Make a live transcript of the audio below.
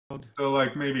So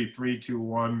like maybe 3, 2,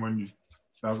 1 when you're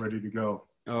about ready to go.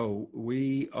 Oh,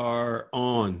 we are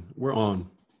on. We're on.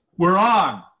 We're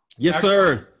on. Yes,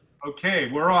 sir.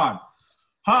 Okay, we're on.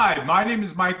 Hi, my name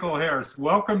is Michael Harris.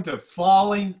 Welcome to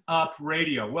Falling Up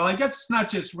Radio. Well, I guess it's not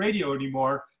just radio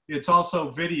anymore. It's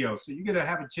also video. So you're going to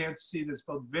have a chance to see this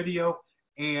both video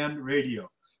and radio.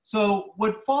 So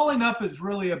what Falling Up is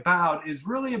really about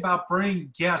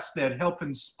bringing guests that help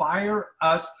inspire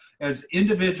us as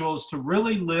individuals to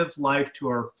really live life to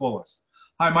our fullest.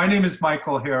 Hi, my name is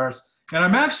Michael Harris. And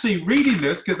I'm actually reading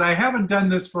this because I haven't done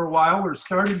this for a while. We're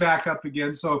starting back up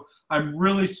again, so I'm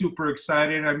really super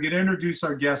excited. I'm going to introduce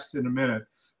our guest in a minute.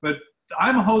 But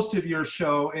I'm a host of your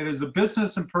show, and as a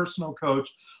business and personal coach,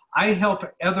 I help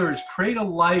others create a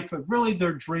life of really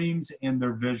their dreams and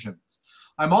their visions.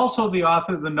 I'm also the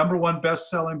author of the #1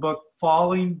 best-selling book,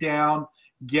 Falling Down,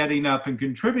 Getting Up, and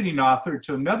contributing author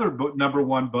to another book,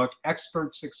 #1 book,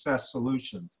 Expert Success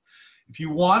Solutions. If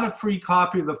you want a free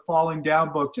copy of the Falling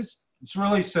Down book, it's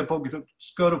really simple.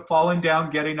 Just go to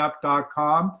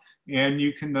fallingdowngettingup.com and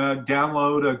you can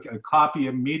download a copy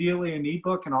immediately, an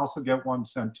ebook, and also get one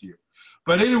sent to you.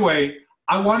 But anyway,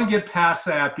 I want to get past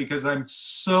that because I'm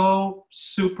so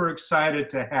super excited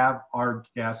to have our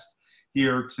guest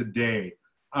here today.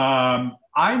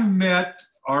 I met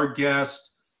our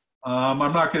guest. I'm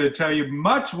not going to tell you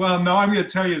much. Well, no, I'm going to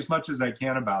tell you as much as I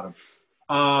can about him.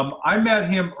 I met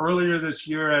him earlier this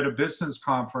year at a business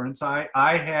conference.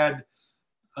 I had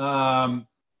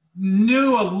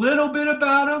knew a little bit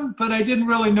about him, but I didn't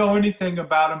really know anything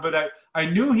about him. But I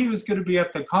knew he was going to be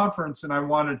at the conference and I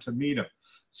wanted to meet him.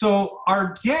 So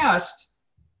our guest,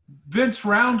 Vince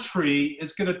Rountree,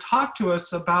 is going to talk to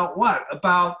us about what?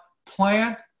 About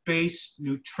plant-based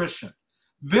nutrition.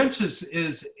 Vince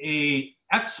is an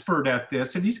expert at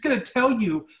this, and he's going to tell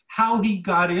you how he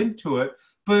got into it.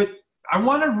 But I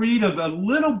want to read a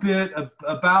little bit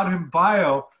about him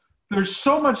bio. There's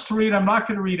so much to read. I'm not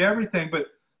going to read everything, but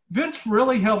Vince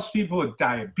really helps people with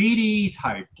diabetes,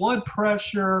 high blood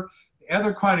pressure,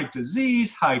 other chronic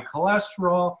disease, high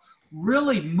cholesterol,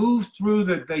 really move through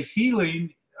the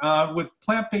healing with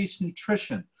plant-based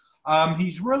nutrition.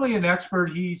 He's really an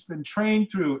expert. He's been trained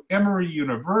through Emory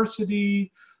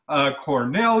University,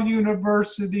 Cornell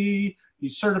University.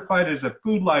 He's certified as a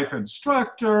food life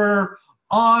instructor,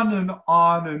 on and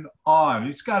on and on.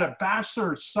 He's got a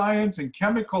Bachelor of Science in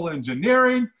Chemical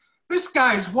Engineering. This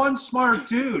guy's one smart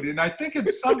dude, and I think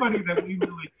it's somebody that we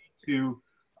really need to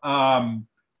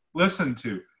listen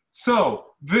to.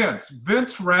 So,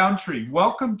 Vince Rountree,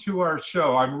 welcome to our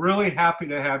show. I'm really happy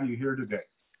to have you here today.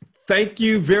 Thank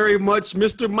you very much,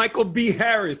 Mr. Michael B.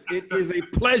 Harris. It is a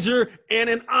pleasure and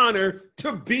an honor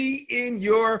to be in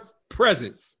your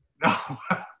presence.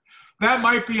 That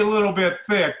might be a little bit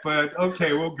thick, but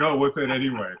okay, we'll go with it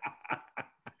anyway.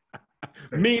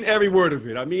 Mean every word of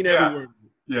it. I mean every word of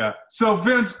it. Yeah. So,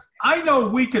 Vince, I know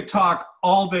we could talk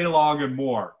all day long and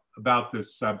more about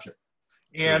this subject.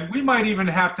 And we might even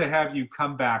have to have you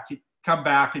come back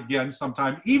again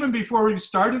sometime, even before we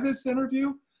started this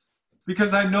interview,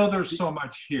 because I know there's so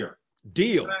much here.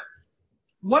 Deal. But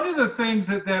one of the things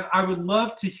that I would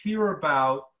love to hear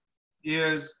about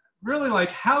is really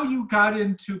like how you got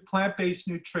into plant-based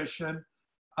nutrition.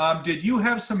 Did you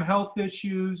have some health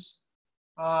issues?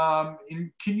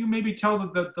 And can you maybe tell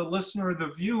the listener or the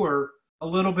viewer a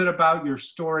little bit about your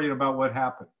story and about what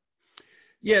happened?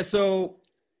 Yeah, so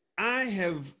I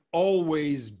have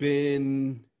always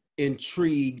been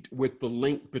intrigued with the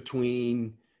link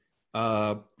between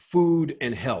food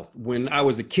and health. When I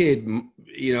was a kid,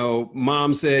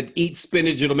 mom said, eat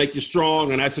spinach, it'll make you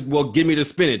strong. And I said, well, give me the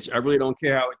spinach. I really don't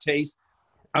care how it tastes.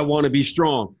 I want to be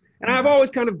strong. And I've always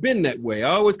kind of been that way. I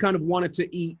always kind of wanted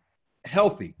to eat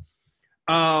healthy,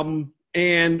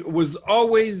 and was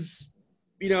always,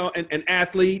 an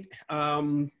athlete,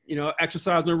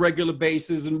 exercised on a regular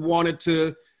basis and wanted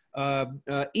to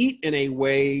eat in a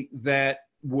way that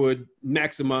would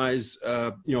maximize,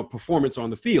 performance on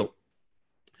the field.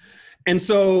 And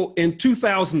so in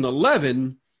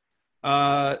 2011,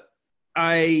 I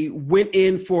went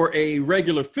in for a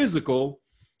regular physical,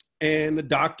 and the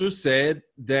doctor said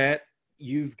that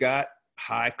you've got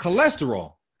high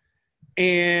cholesterol.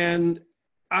 And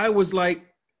I was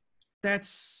like,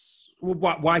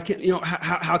 why can,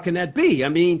 how can that be? I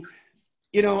mean,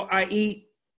 I eat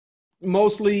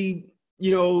mostly,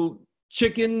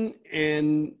 chicken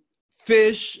and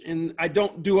fish, and I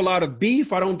don't do a lot of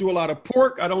beef. I don't do a lot of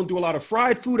pork. I don't do a lot of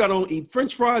fried food. I don't eat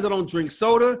French fries. I don't drink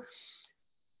soda.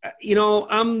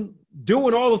 I'm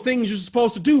doing all the things you're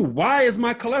supposed to do. Why is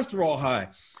my cholesterol high?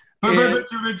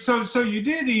 So you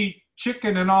did eat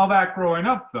chicken and all that growing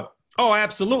up, though? Oh,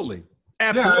 absolutely.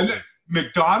 Absolutely. Yeah, and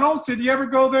McDonald's, did you ever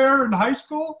go there in high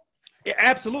school? Yeah,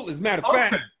 absolutely. As a matter of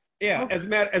fact, Okay. yeah. Okay.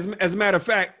 As a matter of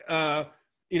fact,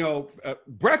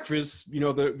 breakfast,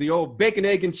 the old bacon,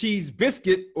 egg, and cheese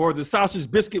biscuit or the sausage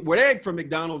biscuit with egg from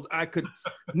McDonald's, I could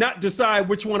not decide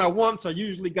which one I want, so I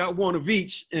usually got one of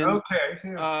each. And Okay.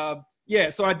 Yeah. yeah,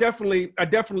 so I definitely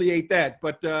ate that.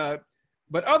 But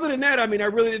other than that, I mean,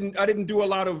 I didn't do a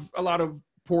lot of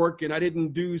pork, and I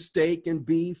didn't do steak and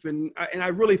beef, and I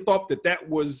really thought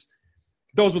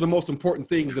those were the most important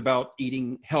things about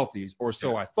eating healthy, or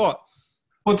so I thought.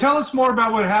 Well, tell us more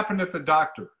about what happened at the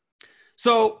doctor.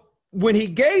 So when he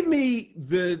gave me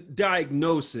the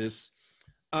diagnosis,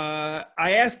 I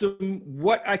asked him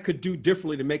what I could do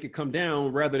differently to make it come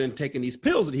down rather than taking these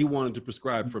pills that he wanted to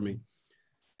prescribe for me.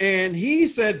 And he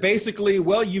said, basically,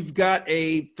 well, you've got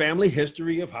a family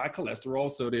history of high cholesterol,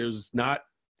 so there's not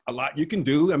a lot you can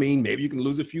do. I mean, maybe you can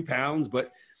lose a few pounds,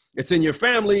 but it's in your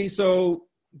family, so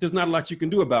there's not a lot you can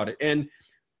do about it. And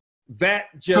that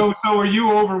just... So are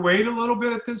you overweight a little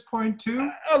bit at this point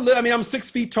too? I mean, I'm 6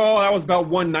 feet tall. I was about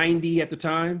 190 at the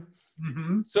time.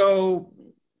 Mm-hmm. So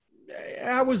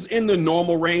I was in the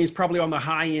normal range, probably on the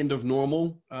high end of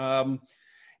normal. And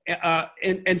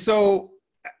so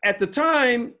at the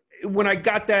time when I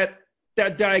got that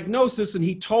diagnosis and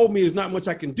he told me there's not much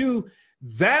I can do,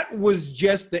 that was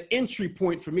just the entry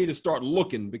point for me to start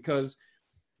looking, because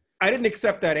I didn't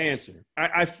accept that answer.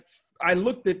 I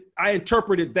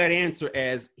interpreted that answer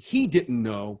as he didn't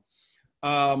know,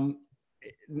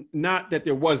 not that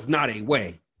there was not a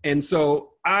way. And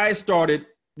so I started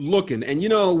looking. And,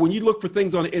 when you look for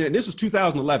things on the internet, this was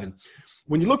 2011.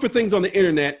 When you look for things on the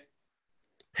internet,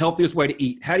 healthiest way to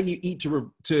eat, how do you eat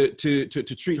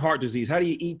to treat heart disease? How do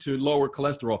you eat to lower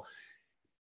cholesterol?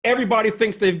 Everybody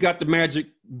thinks they've got the magic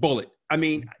bullet. I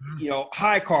mean,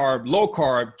 high carb, low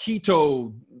carb,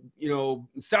 keto,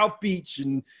 South Beach,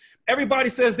 and everybody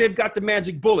says they've got the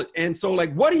magic bullet. And so,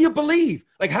 like, what do you believe?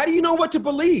 Like, how do you know what to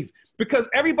believe? Because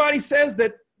everybody says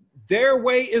that their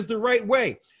way is the right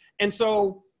way. And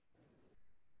so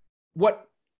what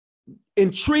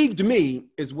intrigued me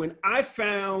is when I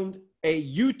found a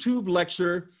YouTube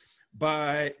lecture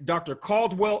by Dr.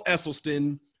 Caldwell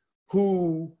Esselstyn,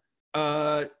 who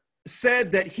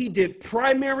said that he did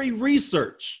primary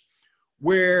research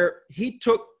where he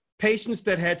took patients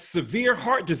that had severe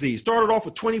heart disease, started off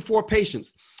with 24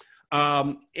 patients,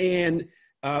 and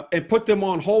put them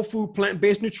on whole food,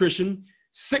 plant-based nutrition.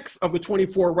 6 of the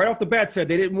 24 right off the bat said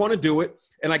they didn't want to do it.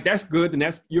 And like, that's good. And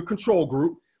that's your control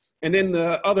group. And then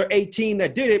the other 18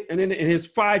 that did it. And then in his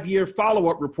 5-year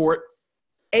follow-up report,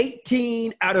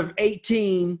 18 out of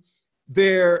 18,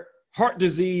 their heart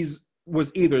disease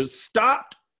was either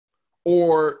stopped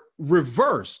or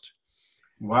reversed.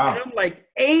 Wow. And I'm like,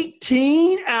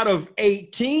 18 out of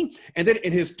 18. And then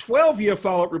in his 12-year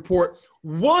follow-up report,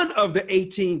 1 of the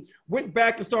 18 went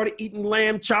back and started eating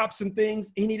lamb chops and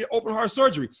things. He needed open heart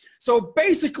surgery. So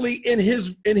basically in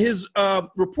his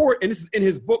report, and this is in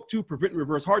his book too, Prevent and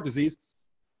Reverse Heart Disease,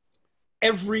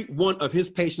 every one of his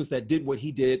patients that did what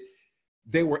he did,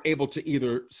 they were able to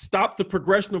either stop the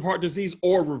progression of heart disease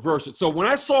or reverse it. So when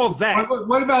I saw that...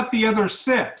 What about the other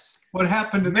 6? What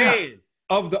happened to them?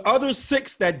 Of the other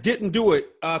 6 that didn't do it,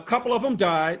 a couple of them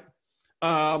died.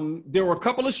 There were a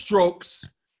couple of strokes,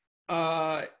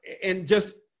 and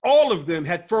just all of them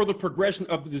had further progression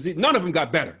of the disease. None of them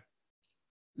got better.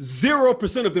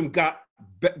 0% of them got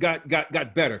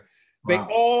better. They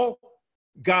all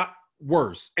got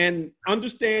worse. And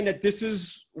understand that this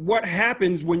is what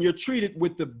happens when you're treated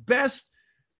with the best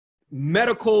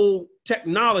medical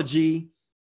technology,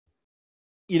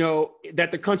 that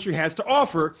the country has to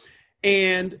offer.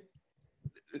 And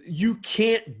you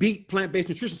can't beat plant-based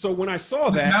nutrition. So when I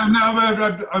saw that...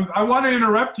 I want to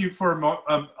interrupt you for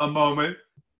a moment.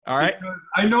 All right. Because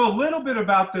I know a little bit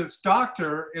about this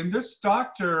doctor, and this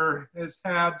doctor has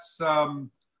had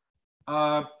some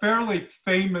fairly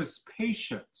famous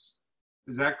patients.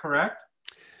 Is that correct?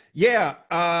 Yeah.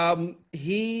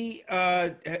 He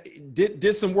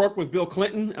did some work with Bill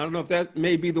Clinton. I don't know if that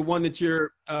may be the one that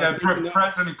you're...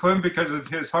 President Clinton, because of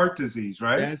his heart disease,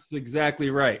 right? That's exactly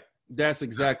right. That's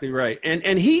exactly right.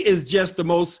 And he is just the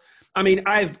most... I mean,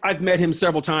 I've met him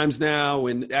several times now,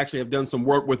 and actually have done some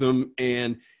work with him.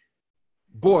 And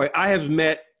boy, I have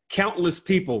met countless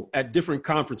people at different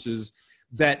conferences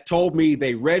that told me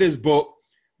they read his book,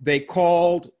 they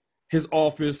called his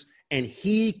office, and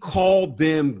he called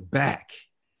them back.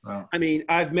 Wow. I mean,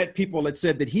 I've met people that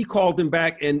said that he called them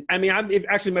back. And I mean, I've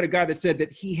actually met a guy that said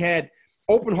that he had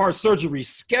open heart surgery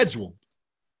scheduled,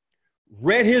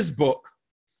 read his book.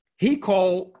 He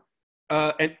called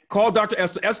Dr.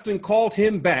 Esselstyn, called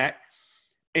him back,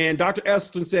 And Dr.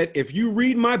 Esselstyn said, if you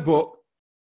read my book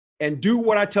and do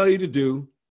what I tell you to do,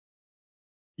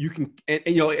 you can, and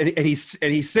he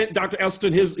sent Dr.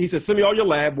 Esselstyn he said, send me all your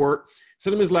lab work,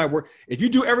 send him his lab work. If you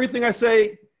do everything I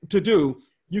say to do,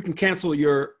 you can cancel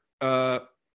your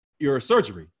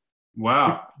surgery.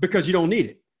 Wow. Because you don't need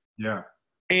it. Yeah.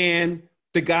 And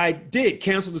the guy did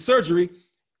cancel the surgery.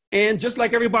 And just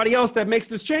like everybody else that makes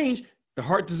this change, the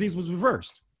heart disease was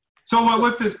reversed. So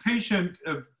what this patient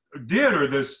did, or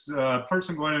this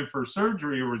person going in for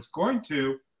surgery or was going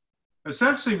to,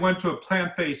 essentially went to a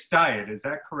plant-based diet. Is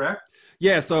that correct?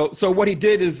 Yeah. So what he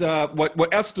did is what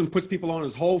Esselstyn puts people on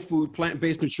is whole food,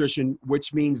 plant-based nutrition,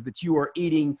 which means that you are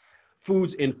eating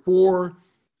foods in 4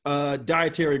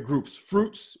 dietary groups: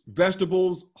 fruits,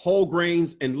 vegetables, whole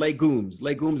grains, and legumes.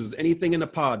 Legumes is anything in the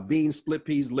pod: beans, split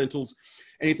peas, lentils,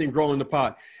 anything growing in the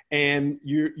pod. And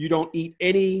you don't eat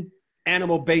any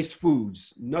animal-based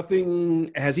foods. Nothing,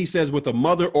 as he says, with a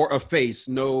mother or a face.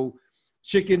 No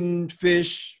chicken,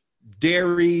 fish,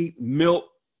 dairy, milk,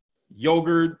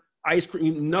 yogurt, ice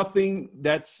cream, nothing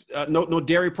that's no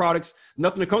dairy products,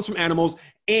 nothing that comes from animals.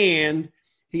 And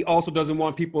he also doesn't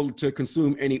want people to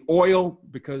consume any oil,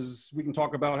 because we can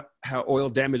talk about how oil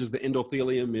damages the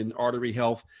endothelium and artery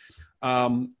health.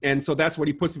 And so that's what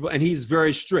he puts people, and he's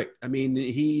very strict. I mean,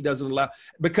 he doesn't allow,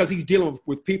 because he's dealing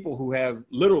with people who have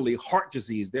literally heart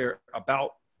disease. They're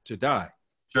about to die.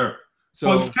 Sure. So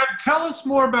well, tell us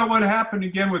more about what happened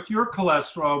again with your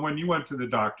cholesterol when you went to the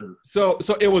doctor. So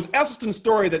it was Esselstyn's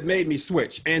story that made me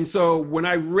switch. And so when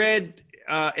I read,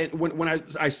 when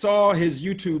I saw his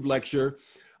YouTube lecture,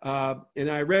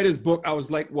 and I read his book, I was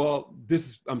like, well,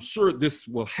 I'm sure this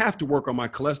will have to work on my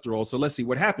cholesterol. So let's see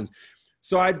what happens.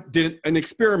 So I did an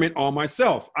experiment on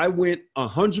myself. I went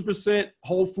 100%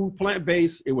 whole food,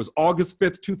 plant-based. It was August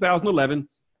 5th, 2011.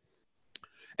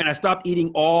 And I stopped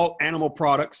eating all animal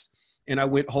products. And I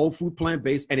went whole food,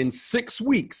 plant-based. And in 6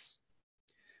 weeks,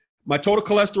 my total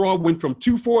cholesterol went from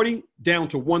 240 down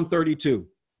to 132.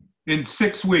 In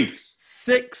 6 weeks?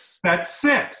 That's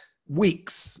 6.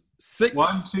 Weeks. 6. 1,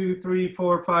 2, 3,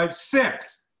 4, 5,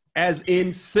 6. As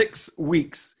in 6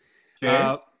 weeks.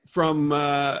 Okay. From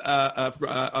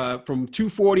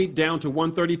 240 down to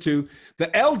 132. The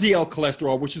LDL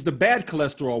cholesterol, which is the bad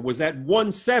cholesterol, was at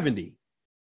 170.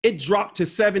 It dropped to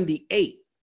 78.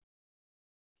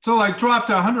 So like dropped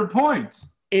 100 points.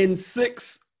 In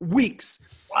 6 weeks.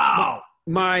 Wow.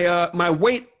 My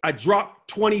weight, I dropped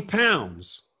 20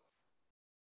 pounds.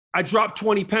 I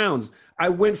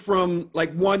went from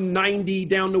like 190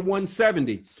 down to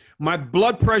 170. My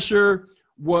blood pressure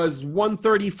was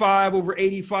 135 over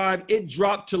 85. It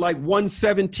dropped to like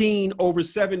 117 over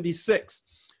 76.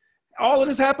 All of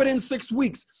this happened in 6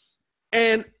 weeks.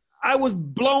 And I was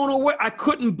blown away. I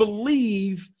couldn't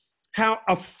believe how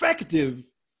effective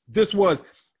this was.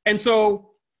 And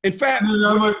so, in fact,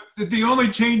 the only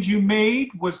change you made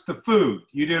was the food.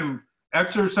 You didn't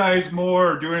exercise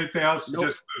more or do anything else, nope.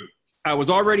 Just food. I was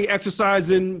already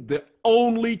exercising. The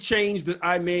only change that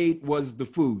I made was the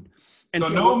food. And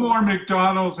so no more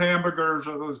McDonald's hamburgers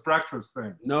or those breakfast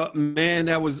things. No, man,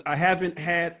 I haven't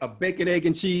had a bacon, egg,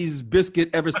 and cheese biscuit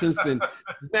ever since then.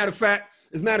 As a matter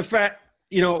of fact,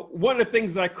 you know, one of the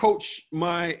things that I coach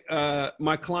my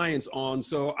clients on.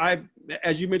 So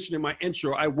as you mentioned in my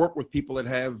intro, I work with people that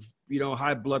have, you know,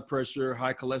 high blood pressure,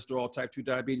 high cholesterol, type 2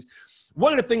 diabetes.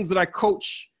 One of the things that I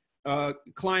coach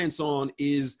clients on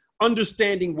is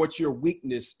understanding what your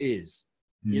weakness is.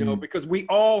 You know, because we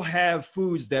all have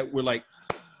foods that we're like,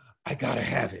 I gotta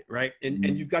have it, right?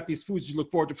 And you've got these foods you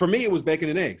look forward to. For me, it was bacon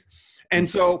and eggs. And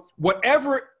so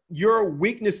whatever your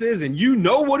weakness is, and you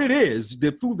know what it is,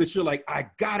 the food that you're like, I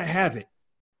gotta have it.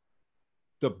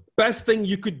 The best thing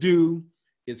you could do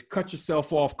is cut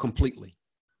yourself off completely.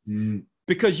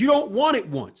 Because you don't want it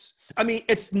once. I mean,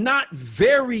 it's not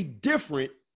very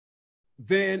different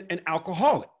than an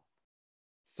alcoholic.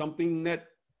 Something that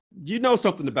you know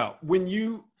something about. When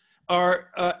you are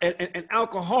an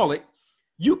alcoholic,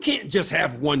 you can't just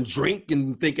have one drink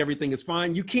and think everything is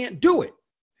fine. You can't do it.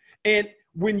 And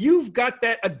when you've got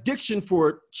that addiction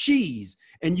for cheese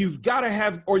and you've got to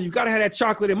have that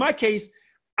chocolate. In my case,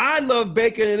 I love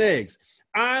bacon and eggs.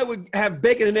 I would have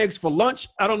bacon and eggs for lunch.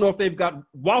 I don't know if they've got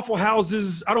Waffle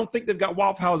Houses. I don't think they've got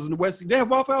Waffle Houses in the West. Do they have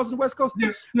Waffle Houses in the West Coast?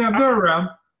 Yeah, they're around.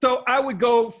 So I would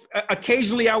go,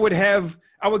 occasionally I would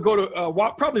go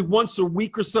to probably once a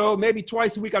week or so, maybe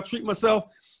twice a week. I treat myself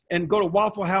and go to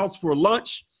Waffle House for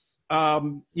lunch.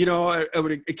 You know, I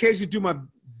would occasionally do my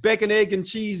bacon, egg, and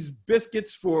cheese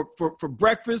biscuits for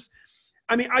breakfast.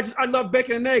 I mean, I love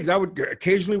bacon and eggs. I would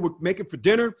occasionally make it for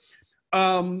dinner.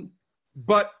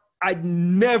 But I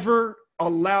never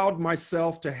allowed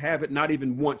myself to have it, not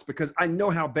even once, because I know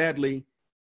how badly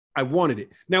I wanted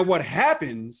it. Now, what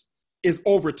happens is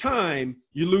over time,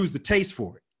 you lose the taste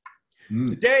for it.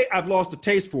 Today, I've lost the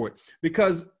taste for it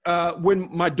because when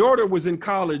my daughter was in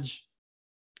college,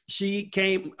 she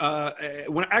came,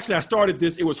 when actually I started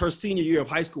this, it was her senior year of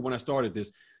high school when I started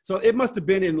this. So it must have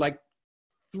been in like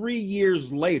 3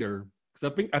 years later,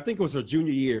 because I think it was her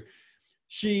junior year.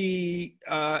 She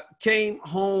came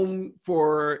home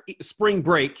for spring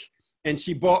break and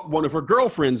she brought one of her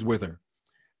girlfriends with her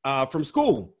from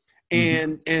school.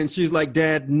 And she's like,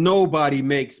 Dad, nobody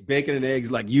makes bacon and eggs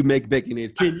like you make bacon and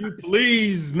eggs. Can you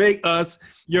please make us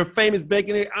your famous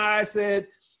bacon and egg? I said,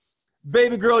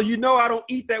 baby girl, you know I don't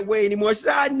eat that way anymore. She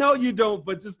said, I know you don't,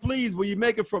 but just please, will you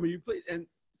make it for me? Please. And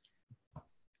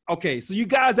okay, so you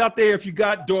guys out there, if you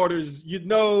got daughters, you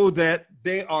know that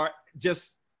they are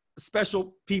just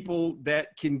special people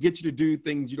that can get you to do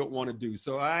things you don't want to do.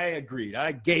 So I agreed.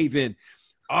 I gave in.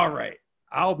 All right.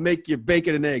 I'll make you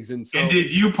bacon and eggs. And so, and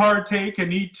did you partake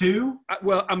and eat too?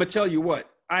 Well, I'm gonna tell you what.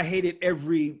 I hated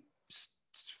every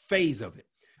phase of it.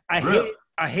 I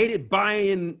hated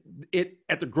buying it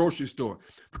at the grocery store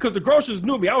because the grocers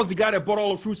knew me. I was the guy that bought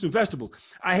all the fruits and vegetables.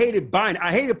 I hated buying it.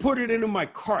 I hated putting it into my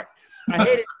cart. I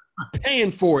hated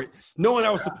paying for it, knowing I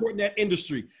was supporting that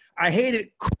industry. I hated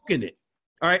cooking it.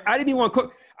 All right, I didn't even want to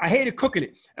cook. I hated cooking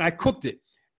it, and I cooked it.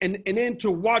 And then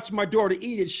to watch my daughter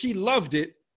eat it, she loved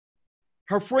it.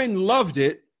 Her friend loved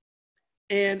it.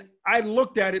 And I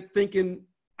looked at it thinking,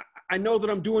 I know that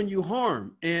I'm doing you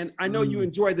harm. And I know you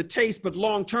enjoy the taste, but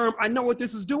long term, I know what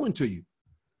this is doing to you.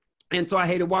 And so I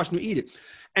hated watching her eat it.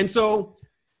 And so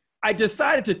I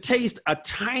decided to taste a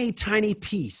tiny, tiny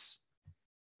piece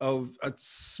of a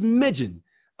smidgen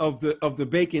of the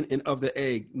bacon and of the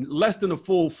egg, less than a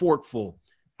full forkful.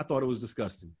 I thought it was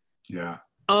disgusting. Yeah.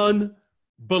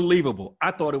 Unbelievable. I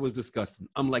thought it was disgusting.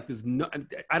 I'm like,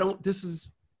 I don't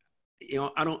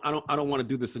want to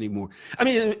do this anymore. I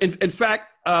mean, in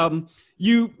fact,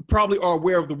 you probably are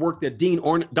aware of the work that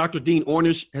Dr. Dean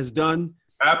Ornish has done.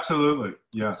 Absolutely.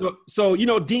 Yeah. So,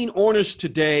 Dean Ornish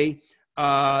today,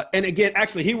 and again,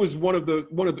 actually, he was one of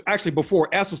before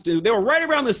Esselstyn. They were right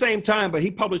around the same time, but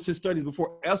he published his studies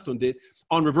before Esselstyn did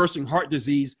on reversing heart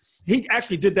disease. He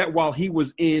actually did that while he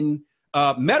was in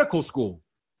medical school.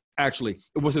 Actually,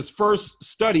 it was his first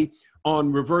study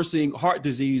on reversing heart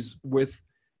disease with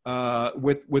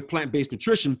plant-based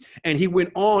nutrition, and he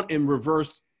went on and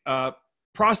reversed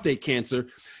prostate cancer.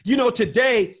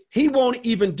 Today he won't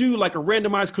even do like a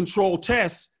randomized control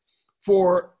test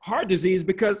for heart disease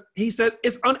because he says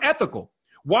it's unethical.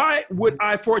 Why would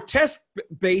I, for a test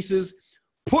basis,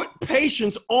 put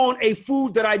patients on a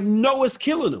food that I know is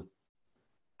killing them?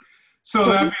 So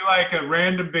that'd be like a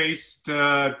random-based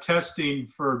testing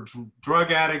for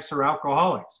drug addicts or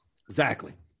alcoholics.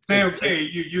 Exactly. Say, okay,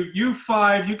 you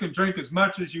five, you can drink as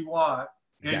much as you want,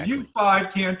 and you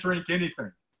five can't drink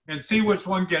anything, and see which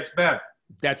one gets better.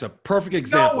 That's a perfect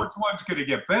example. You know which one's going to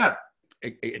get better.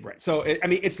 Right. So,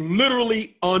 it's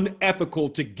literally unethical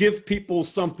to give people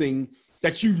something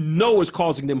that you know is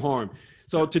causing them harm.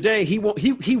 So today he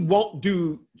won't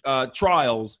do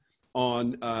trials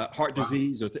on heart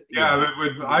disease.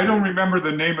 I don't remember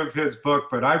the name of his book,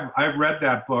 but I read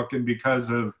that book, and because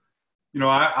of,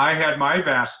 I had my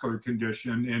vascular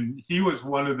condition, and he was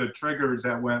one of the triggers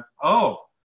that went, oh,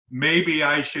 maybe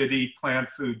I should eat plant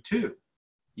food too.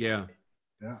 Yeah.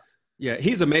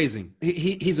 He's amazing.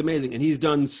 He's amazing, and he's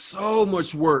done so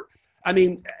much work. I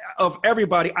mean, of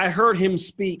everybody, I heard him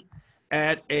speak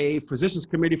at a Physicians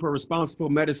Committee for Responsible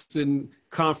Medicine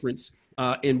conference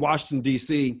in Washington,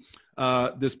 D.C.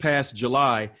 This past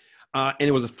July. And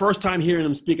it was the first time hearing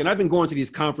him speak. And I've been going to these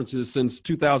conferences since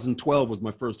 2012 was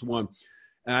my first one.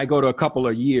 And I go to a couple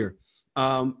a year.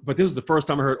 But this was the first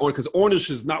time I heard Ornish, because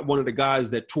Ornish is not one of the guys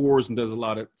that tours and does a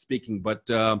lot of speaking. But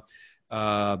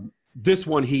this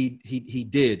one he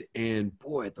did. And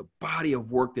boy, the body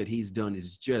of work that he's done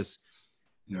is just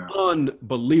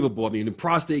unbelievable. I mean, in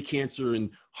prostate cancer and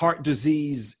heart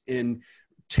disease and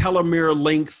telomere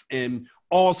length and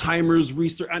Alzheimer's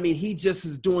research. I mean, he just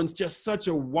is doing just such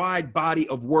a wide body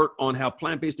of work on how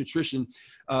plant-based nutrition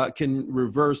can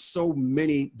reverse so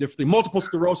many different things. Multiple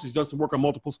sclerosis, he's done some work on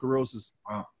multiple sclerosis.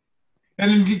 Wow.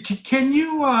 And can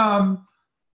you, a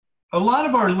lot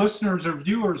of our listeners or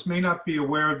viewers may not be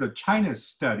aware of the China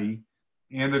study.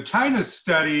 And the China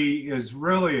study is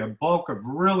really a bulk of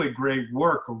really great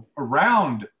work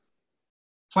around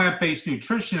plant-based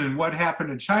nutrition and what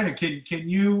happened in China. Can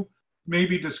you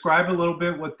maybe describe a little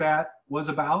bit what that was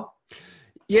about?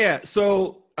 Yeah,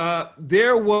 so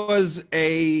there was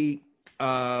a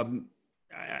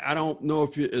I don't know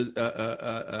if you're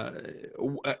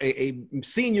a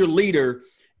senior leader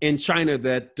in China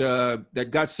that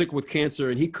got sick with cancer,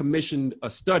 and he commissioned a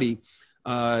study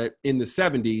in the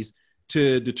 70s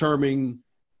to determine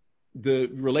the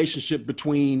relationship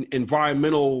between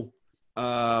environmental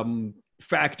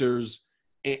factors,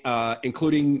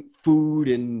 including food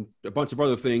and a bunch of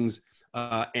other things,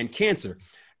 and cancer.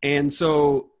 And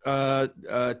so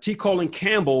Colin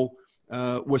Campbell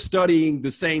was studying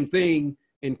the same thing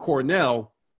in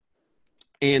Cornell.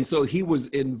 And so he was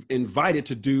invited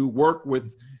to do work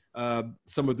with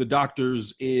some of the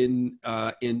doctors in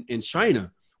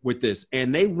China with this.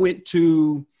 And they went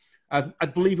to, I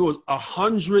believe it was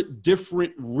 100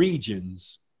 different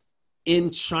regions in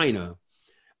China,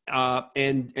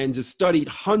 and just studied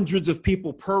hundreds of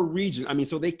people per region. I mean,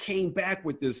 so they came back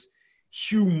with this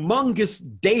humongous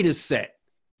data set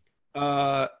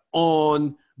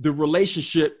on the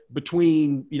relationship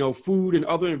between, food and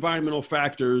other environmental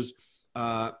factors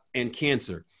and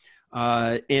cancer.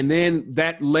 And then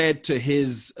that led to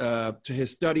his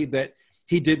study that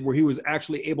he did, where he was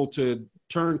actually able to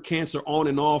turn cancer on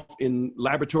and off in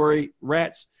laboratory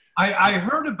rats. I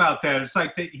heard about that. It's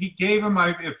like he gave him,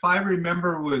 if I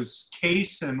remember, was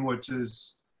casein, which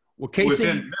is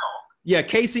within milk. Yeah,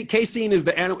 casein is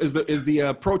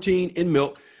the protein in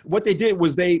milk. What they did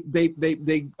was they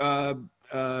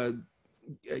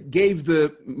gave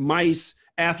the mice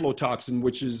aflatoxin,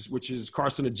 which is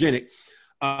carcinogenic,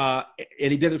 and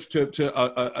he did it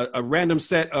to a random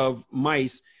set of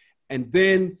mice, and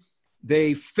then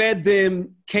they fed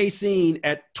them casein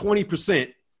at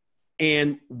 20%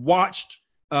 and watched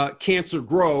cancer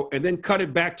grow, and then cut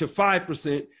it back to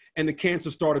 5%, and the cancer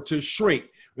started to shrink.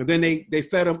 And then they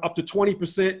fed them up to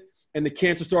 20%, and the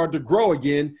cancer started to grow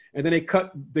again. And then they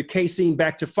cut the casein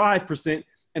back to 5%,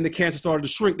 and the cancer started to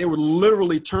shrink. They were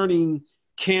literally turning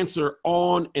cancer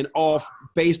on and off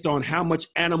based on how much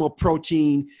animal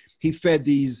protein he fed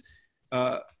these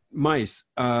mice.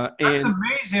 That's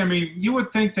amazing. I mean, you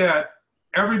would think that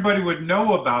everybody would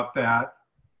know about that,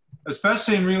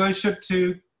 especially in relationship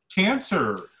to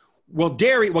cancer. Well,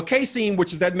 casein,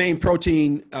 which is that main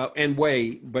protein, and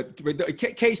whey, but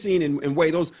casein and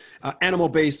whey, those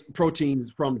animal-based proteins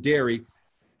from dairy,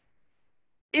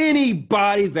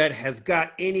 anybody that has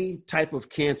got any type of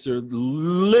cancer,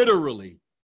 literally,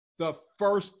 the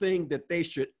first thing that they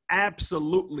should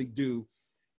absolutely do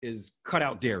is cut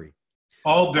out dairy.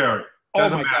 All dairy.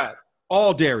 Doesn't matter. God.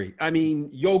 All dairy. I mean,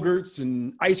 yogurts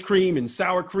and ice cream and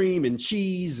sour cream and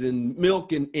cheese and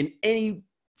milk and in any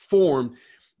form.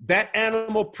 That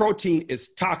animal protein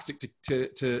is toxic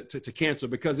to cancer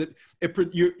because it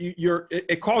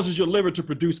causes your liver to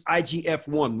produce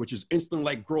IGF-1, which is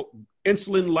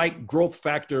insulin-like growth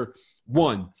factor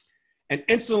 1. And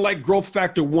insulin-like growth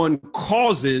factor 1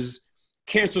 causes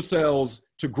cancer cells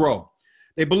to grow.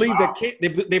 They believe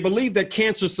that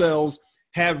cancer cells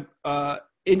have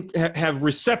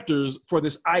receptors for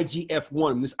this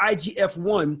IGF-1. This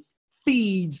IGF-1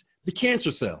 feeds the cancer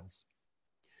cells.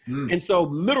 And so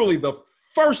literally the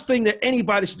first thing that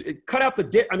anybody should cut out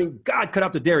God cut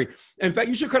out the dairy. In fact,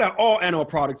 you should cut out all animal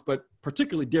products, but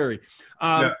particularly dairy.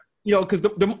 Because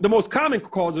the most common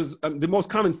causes, the most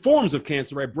common forms of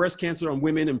cancer, right? Breast cancer on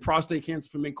women and prostate cancer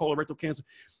for men, colorectal cancer,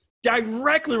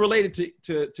 directly related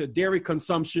to dairy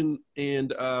consumption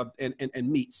and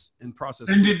meats and processed.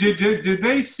 And did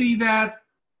they see that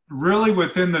really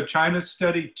within the China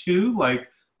study too? Like,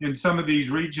 in some of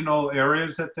these regional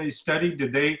areas that they studied,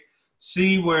 did they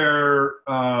see where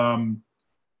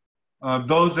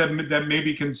those that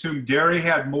maybe consumed dairy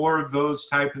had more of those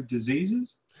type of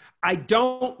diseases? I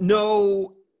don't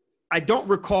know. I don't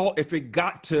recall if it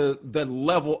got to the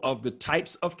level of the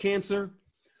types of cancer.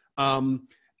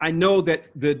 I know that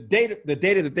the data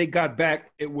that they got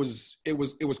back, it was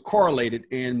correlated,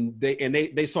 and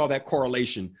they saw that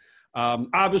correlation.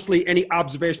 Obviously, any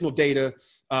observational data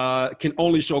can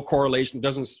only show correlation,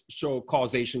 doesn't show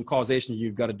causation. Causation,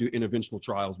 you've got to do interventional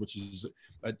trials, which is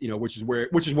what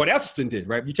Esselstyn did,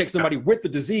 right? You take somebody with the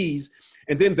disease,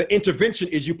 and then the intervention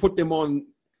is you put them on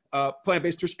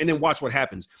plant-based nutrition, and then watch what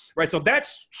happens, right? So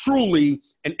that's truly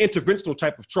an interventional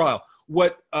type of trial.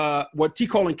 What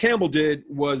Colin Campbell did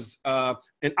was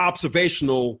an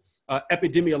observational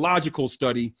epidemiological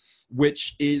study,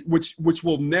 which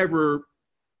will never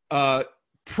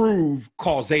prove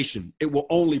causation. It will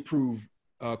only prove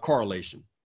correlation.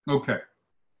 Okay.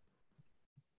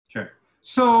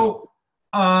 So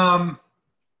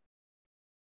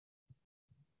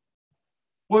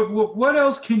what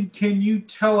else can you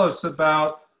tell us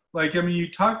about? Like, I mean, you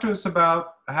talked to us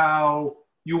about how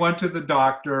you went to the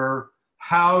doctor,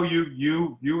 how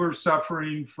you were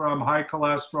suffering from high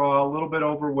cholesterol, a little bit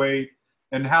overweight,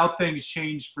 and how things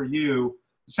changed for you.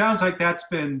 It sounds like that's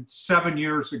been 7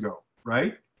 years ago,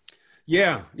 right?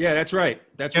 Yeah, that's right.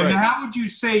 That's and right. And how would you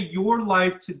say your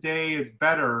life today is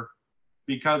better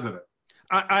because of it?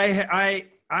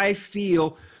 I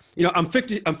feel, I'm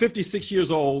 56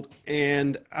 years old,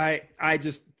 and I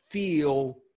just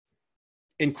feel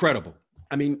incredible.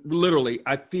 I mean, literally,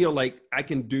 I feel like I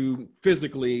can do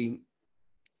physically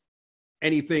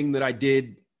anything that I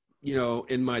did,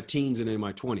 in my teens and in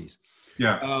my 20s.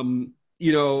 Yeah.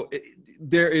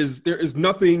 There is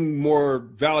nothing more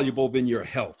valuable than your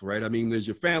health, right? I mean, there's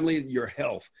your family, your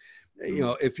health.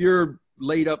 If you're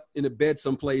laid up in a bed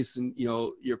someplace and,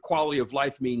 your quality of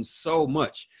life means so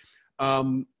much.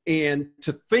 And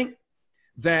to think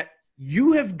that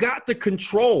you have got the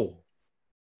control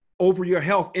over your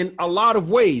health in a lot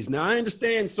of ways. Now, I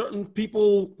understand certain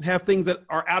people have things that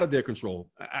are out of their control.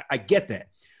 I get that.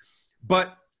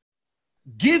 But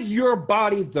give your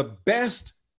body the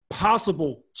best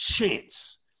possible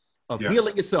chance of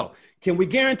healing itself. Can we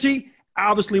guarantee?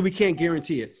 Obviously, we can't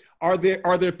guarantee it. Are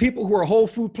there people who are whole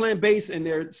food plant-based and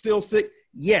they're still sick?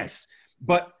 Yes.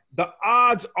 But the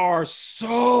odds are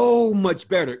so much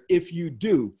better if you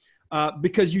do.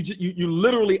 Because you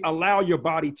literally allow your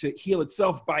body to heal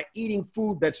itself by eating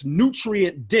food that's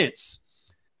nutrient dense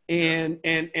and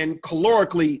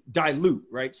calorically dilute,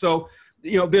 right? So,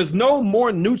 there's no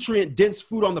more nutrient dense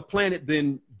food on the planet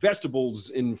than vegetables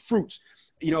and fruits.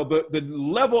 The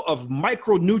level of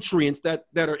micronutrients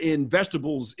that are in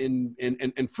vegetables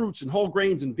and fruits and whole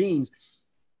grains and beans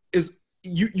is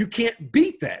you can't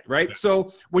beat that, right?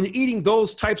 So when you're eating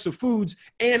those types of foods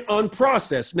and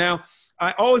unprocessed, now,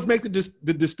 I always make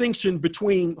the distinction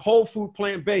between whole food,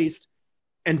 plant-based,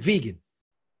 and vegan.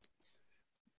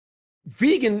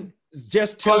 Vegan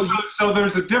just tells you. So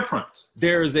there's a difference.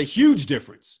 There is a huge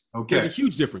difference. Okay. There's a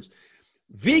huge difference.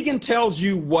 Vegan tells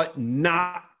you what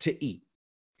not to eat.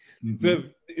 Mm-hmm.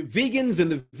 The vegans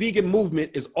and the vegan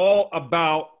movement is all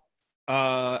about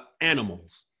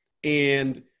animals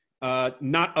and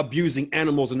not abusing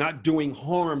animals and not doing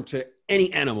harm to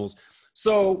any animals.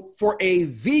 So for a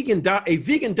vegan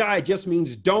diet just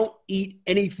means don't eat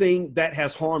anything that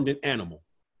has harmed an animal.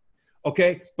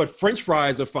 Okay. But French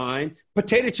fries are fine.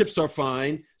 Potato chips are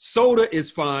fine. Soda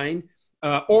is fine.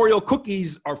 Oreo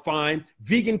cookies are fine.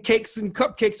 Vegan cakes and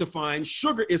cupcakes are fine.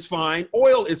 Sugar is fine.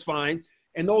 Oil is fine.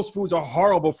 And those foods are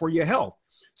horrible for your health.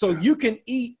 So you can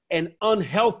eat an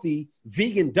unhealthy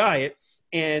vegan diet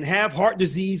and have heart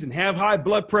disease and have high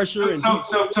blood pressure.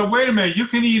 So wait a minute. You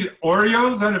can eat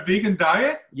Oreos on a vegan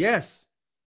diet? Yes.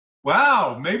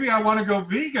 Wow. Maybe I want to go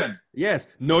vegan. Yes.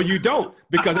 No, you don't,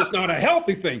 because it's not a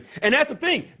healthy thing. And that's the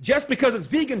thing. Just because it's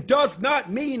vegan does not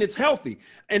mean it's healthy.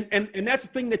 And that's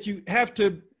the thing that you have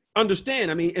to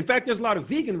understand. I mean, in fact, there's a lot of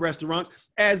vegan restaurants.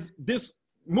 As this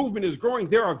movement is growing,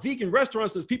 there are vegan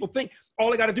restaurants that people think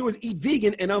all I got to do is eat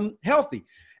vegan and I'm healthy.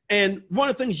 And one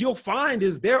of the things you'll find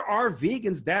is there are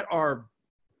vegans that are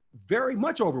very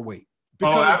much overweight.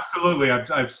 Oh, absolutely.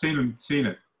 I've seen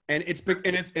it. And it's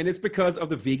because of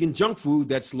the vegan junk food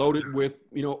that's loaded with,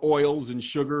 oils and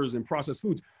sugars and processed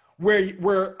foods.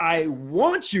 Where I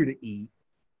want you to eat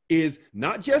is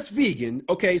not just vegan.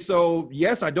 Okay, so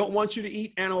yes, I don't want you to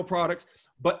eat animal products,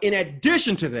 but in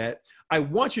addition to that, I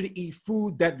want you to eat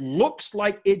food that looks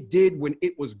like it did when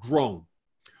it was grown,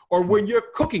 or when you're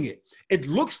cooking it. It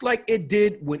looks like it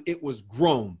did when it was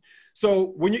grown. So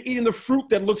when you're eating the fruit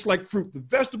that looks like fruit, the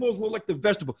vegetables look like the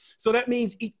vegetable. So that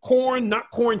means eat corn, not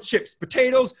corn chips.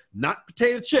 Potatoes, not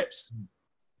potato chips.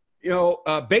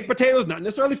 Baked potatoes, not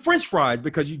necessarily French fries,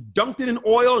 because you dunked it in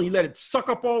oil and you let it suck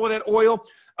up all of that oil.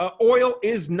 Oil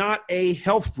is not a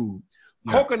health food.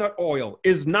 Yeah. Coconut oil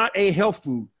is not a health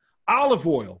food. Olive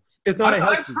oil is not a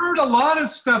health food. I've heard a lot of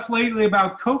stuff lately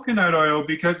about coconut oil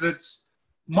because it's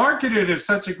marketed as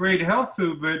such a great health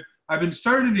food, but I've been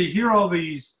starting to hear all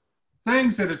these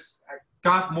things that it's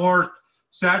got more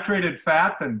saturated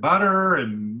fat than butter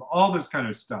and all this kind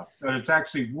of stuff, that it's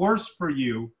actually worse for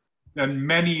you than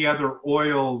many other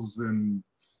oils and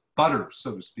butters,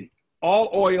 so to speak. All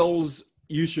oils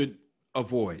you should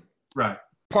avoid. Right.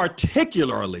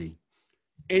 Particularly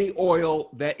any oil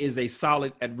that is a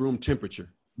solid at room temperature.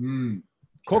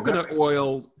 Coconut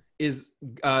oil is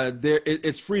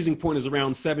its freezing point is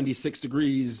around 76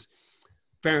 degrees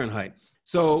Fahrenheit.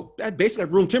 So that basically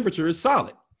at room temperature is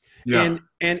solid. Yeah.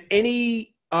 And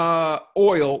any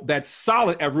oil that's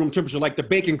solid at room temperature, like the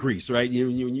bacon grease, right?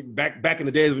 You back in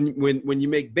the days when you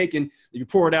make bacon, you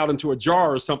pour it out into a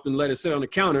jar or something, let it sit on the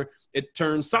counter, it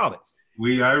turns solid.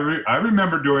 I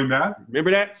remember doing that.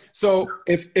 Remember that? So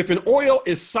if an oil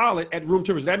is solid at room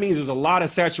temperature, that means there's a lot of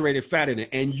saturated fat in it,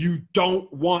 and you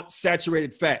don't want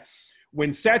saturated fat.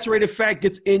 When saturated fat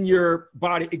gets in your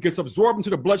body, it gets absorbed into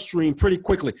the bloodstream pretty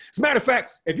quickly. As a matter of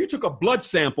fact, if you took a blood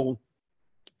sample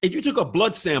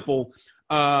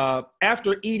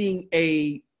after eating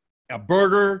a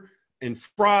burger and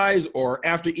fries, or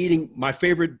after eating my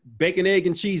favorite bacon, egg,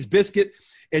 and cheese biscuit,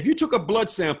 if you took a blood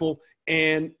sample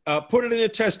and put it in a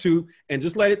test tube and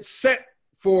just let it set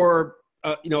for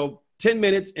 10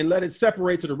 minutes and let it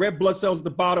separate to the red blood cells at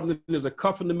the bottom, then there's a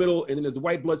cuff in the middle, and then there's the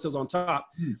white blood cells on top.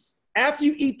 After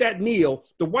you eat that meal,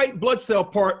 the white blood cell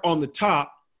part on the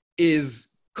top is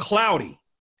cloudy.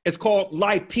 It's called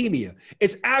lipemia.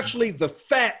 It's actually the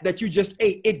fat that you just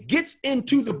ate. It gets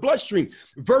into the bloodstream,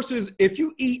 versus if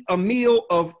you eat a meal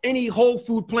of any whole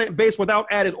food plant-based without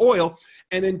added oil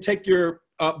and then take your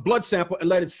blood sample and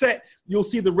let it set, you'll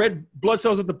see the red blood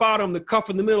cells at the bottom, the cuff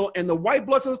in the middle, and the white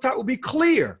blood cells at the top will be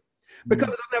clear because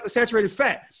it doesn't have the saturated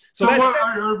fat. So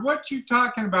what you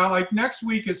talking about, like next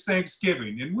week is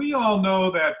Thanksgiving, and we all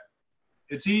know that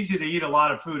it's easy to eat a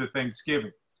lot of food at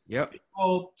Thanksgiving. Yep.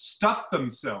 People stuff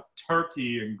themselves,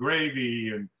 turkey and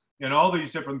gravy and all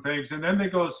these different things, and then they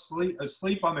go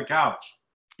asleep on the couch.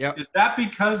 Yep. Is that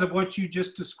because of what you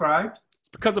just described? It's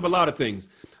because of a lot of things.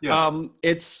 Yeah.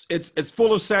 It's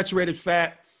full of saturated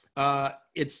fat.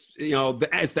 It's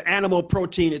the animal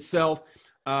protein itself,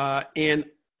 and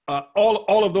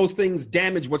all of those things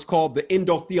damage what's called the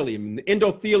endothelium. The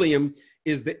endothelium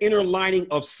is the inner lining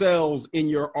of cells in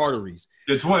your arteries.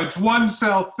 It's one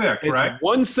cell thick, right? It's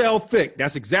one cell thick.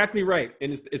 That's exactly right.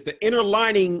 And it's the inner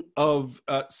lining of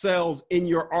cells in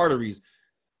your arteries.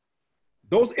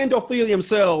 Those endothelium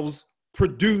cells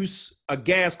produce a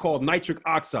gas called nitric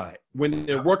oxide when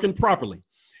they're working properly.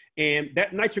 And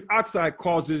that nitric oxide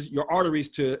causes your arteries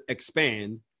to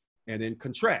expand and then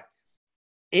contract.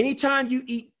 Anytime you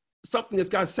eat something that's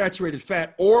got saturated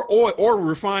fat or oil or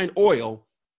refined oil,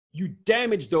 you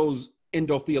damage those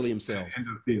endothelium cells.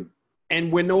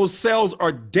 And when those cells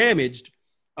are damaged,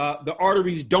 the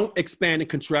arteries don't expand and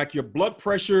contract. Your blood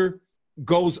pressure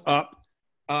goes up,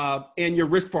 and your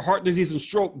risk for heart disease and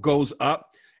stroke goes up.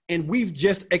 And we've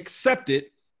just accepted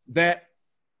that,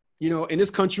 in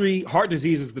this country, heart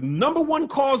disease is the number one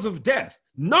cause of death.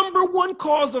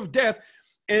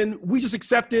 And we just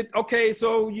accepted, okay,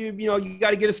 so you got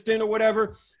to get a stent or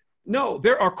whatever. No,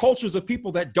 there are cultures of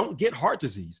people that don't get heart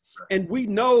disease. And we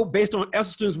know, based on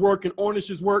Esselstyn's work and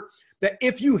Ornish's work, that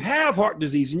if you have heart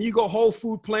disease and you go whole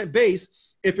food plant-based,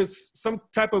 if it's some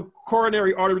type of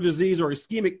coronary artery disease or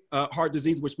ischemic heart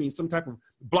disease, which means some type of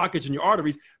blockage in your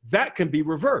arteries, that can be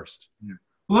reversed. Yeah.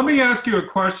 Let me ask you a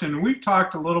question. We've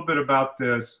talked a little bit about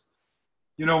this.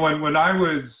 When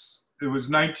it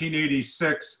was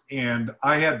 1986, and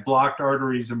I had blocked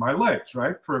arteries in my legs,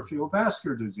 right? Peripheral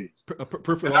vascular disease.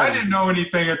 I didn't know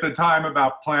anything at the time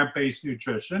about plant-based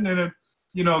nutrition. And,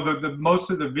 the most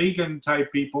of the vegan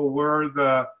type people were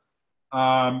the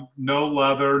no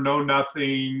leather, no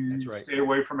nothing, that's right, stay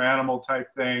away from animal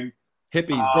type thing.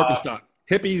 Hippies, Birkenstock.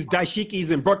 Hippies, dashikis,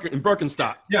 and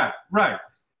Birkenstock. Yeah, right.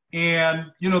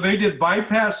 And, they did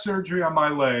bypass surgery on my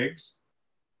legs.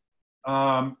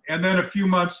 And then a few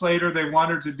months later, they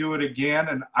wanted to do it again,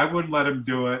 and I wouldn't let them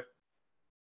do it.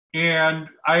 And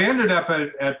I ended up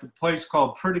at the place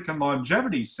called Pritikin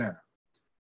Longevity Center.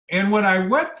 And when I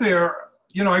went there,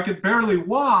 I could barely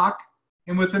walk.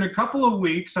 And within a couple of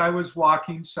weeks, I was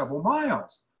walking several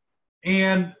miles.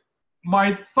 And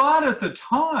my thought at the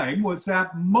time was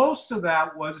that most of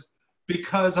that was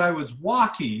because I was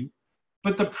walking.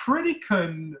 But the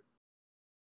Pritikin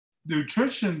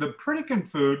nutrition, the Pritikin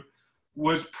food,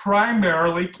 was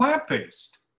primarily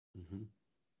plant-based. Mm-hmm.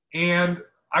 And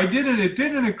it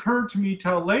didn't occur to me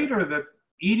till later that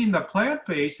eating the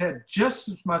plant-based had just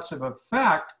as much of an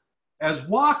effect as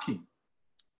walking.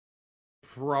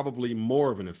 Probably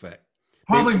more of an effect.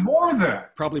 Probably more than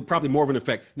that. Probably more of an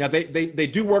effect. Now, they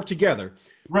do work together.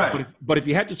 Right. But if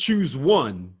you had to choose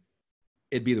one,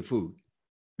 it'd be the food.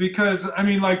 Because,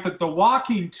 like the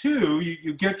walking too,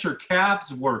 you get your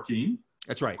calves working.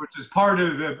 That's right. Which is part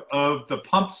of the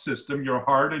pump system, your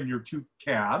heart and your two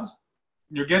calves.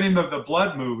 You're getting the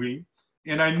blood moving.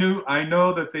 And I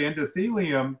know that the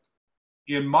endothelium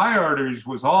in my arteries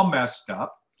was all messed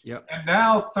up. Yep. And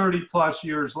now 30 plus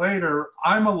years later,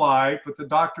 I'm alive, but the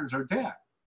doctors are dead.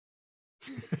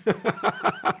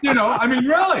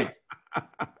 Really.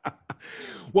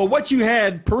 Well, what you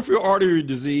had, peripheral artery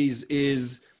disease,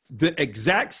 is the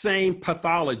exact same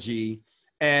pathology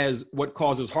as what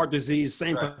causes heart disease,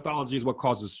 same right. pathology as what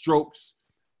causes strokes.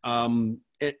 And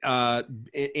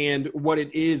and what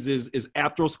it is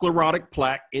atherosclerotic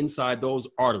plaque inside those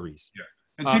arteries. Yeah.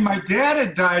 And see, my dad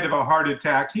had died of a heart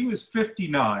attack. He was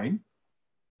 59.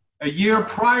 A year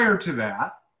prior to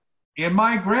that. And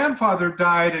my grandfather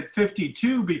died at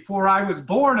 52 before I was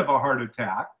born of a heart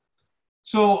attack.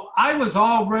 So I was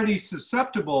already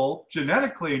susceptible,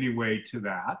 genetically anyway, to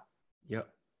that. Yep.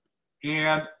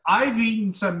 And I've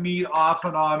eaten some meat off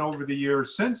and on over the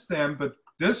years since then. But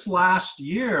this last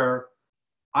year,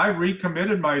 I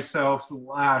recommitted myself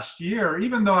last year.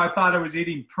 Even though I thought I was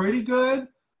eating pretty good,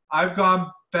 I've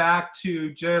gone back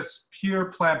to just pure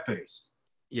plant-based.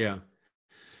 Yeah.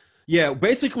 Yeah,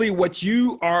 basically what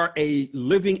you are a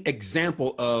living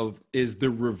example of is the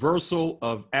reversal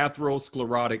of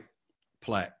atherosclerotic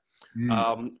plaque.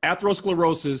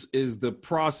 Atherosclerosis is the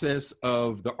process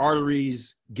of the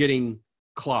arteries getting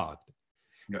clogged.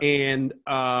 Yep. And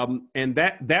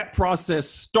that process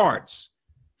starts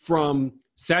from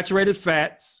saturated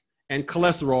fats and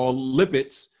cholesterol,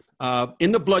 lipids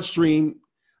in the bloodstream,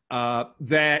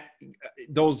 that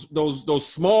those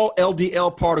small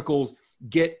LDL particles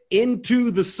get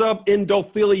into the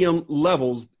subendothelium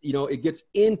levels. It gets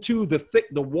into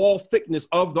the wall thickness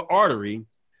of the artery.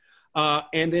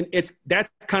 And then that's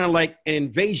kind of like an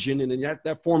invasion, and then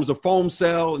that forms a foam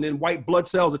cell, and then white blood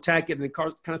cells attack it, and it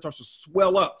kind of starts to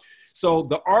swell up. So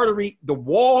the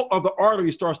wall of the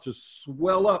artery starts to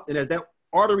swell up, and as that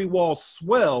artery wall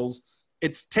swells,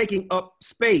 it's taking up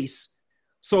space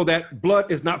so that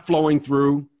blood is not flowing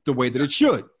through the way that it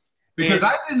should. Because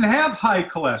I didn't have high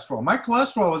cholesterol. My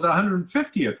cholesterol was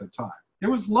 150 at the time. It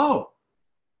was low.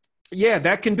 Yeah,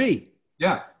 that can be.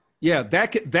 Yeah. Yeah,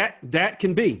 that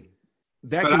can be.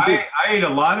 I ate a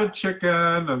lot of chicken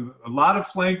and a lot of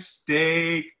flank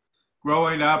steak.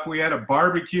 Growing up, we had a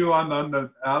barbecue on the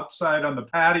outside on the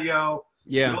patio.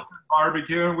 Yeah.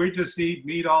 Barbecue, and we just eat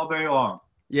meat all day long.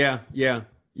 Yeah.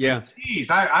 And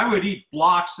cheese. I would eat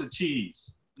blocks of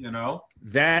cheese,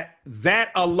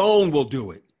 That alone will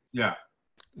do it. Yeah.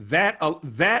 That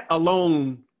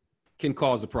alone can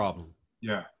cause a problem.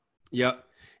 Yeah. Yep.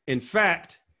 In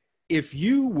fact, if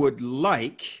you would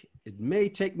like, it may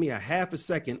take me a half a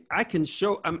second. I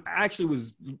actually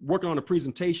was working on a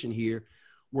presentation here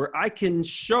where I can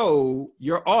show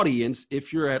your audience,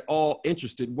 if you're at all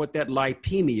interested, what that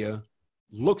lipemia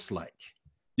looks like.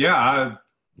 Yeah.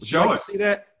 Show it. See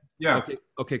that? Yeah.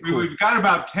 Okay, cool. We've got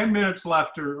about 10 minutes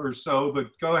left or so, but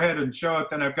go ahead and show it.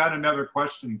 Then I've got another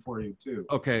question for you too.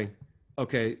 Okay.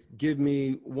 Give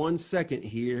me 1 second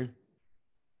here.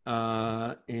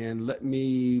 And let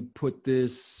me put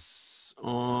this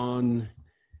on,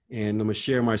 and I'm gonna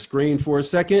share my screen for a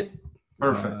second.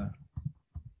 Perfect.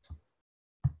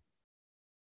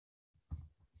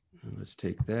 Let's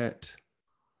take that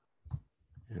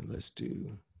and let's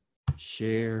do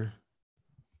share.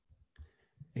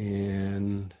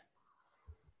 And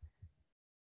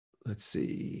let's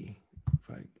see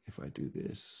if I do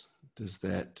this, does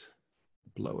that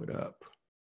blow it up?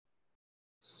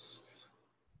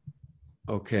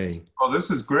 Okay. Oh,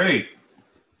 this is great.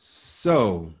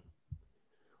 So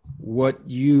what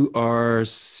you are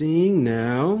seeing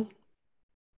now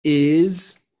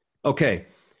is, okay.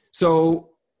 So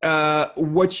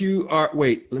what you are,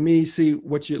 wait, let me see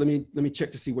what you, let me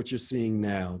check to see what you're seeing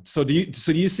now. So do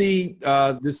you see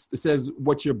this, it says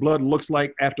what your blood looks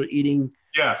like after eating?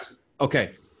 Yes.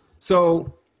 Okay.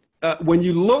 So when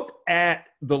you look at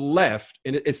the left,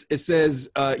 and it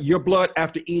says your blood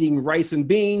after eating rice and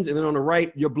beans, and then on the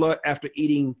right, your blood after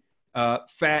eating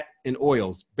fat and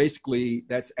oils. Basically,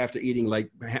 that's after eating like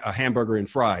a hamburger and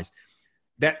fries.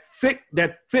 That thick,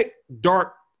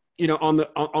 dark, on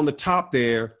the top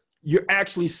there, you're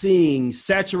actually seeing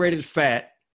saturated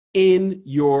fat in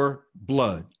your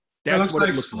blood. That's what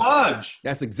it looks like sludge.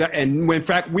 That's exact, and in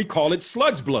fact, we call it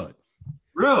sludge blood.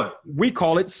 Really? We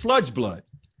call it sludge blood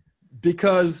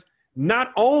because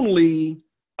not only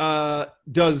that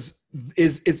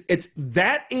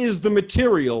is the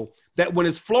material that when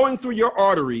it's flowing through your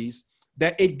arteries,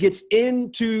 that it gets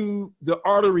into the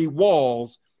artery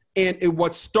walls, and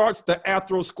what starts the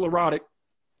atherosclerotic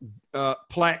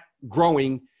plaque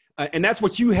growing, and that's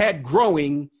what you had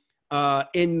growing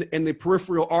in the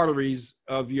peripheral arteries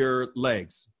of your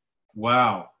legs.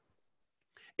 Wow.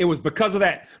 It was because of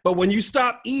that. But when you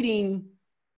stop eating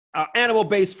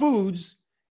animal-based foods,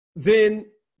 then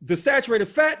the saturated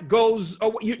fat goes.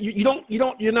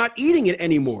 You're not eating it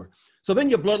anymore. So then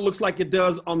your blood looks like it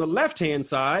does on the left-hand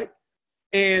side.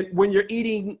 And when you're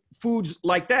eating foods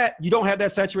like that, you don't have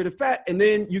that saturated fat, and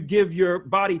then you give your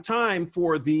body time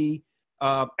for the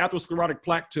atherosclerotic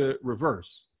plaque to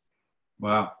reverse.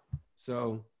 Wow.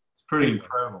 So it's pretty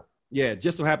incredible. Yeah,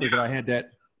 just so happens that I had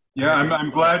that. Yeah,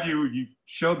 I'm glad you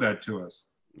showed that to us.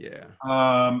 Yeah.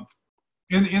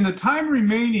 In the time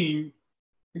remaining,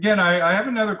 again, I have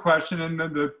another question, and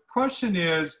the question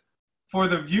is, for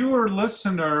the viewer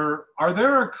listener, are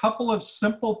there a couple of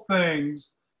simple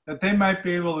things that they might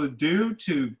be able to do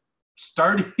to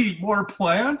start eating more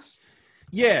plants?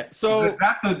 Yeah. So is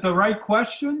that the right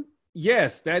question?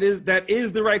 Yes, that is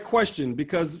the right question,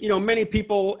 because many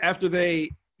people, after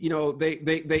they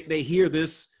hear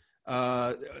this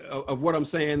of what I'm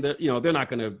saying, that they're not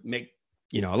going to make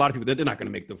a lot of people, they're not going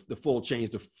to make the full change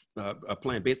to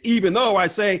plant-based, even though I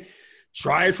say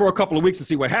try it for a couple of weeks to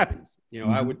see what happens.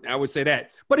 I would say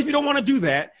that. But if you don't want to do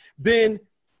that, then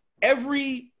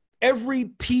every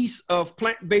piece of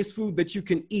plant-based food that you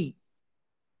can eat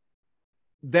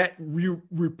that you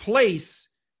replace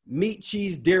meat,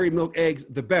 cheese, dairy, milk, eggs,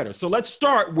 the better. So let's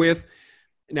start with,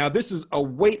 now this is a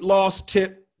weight loss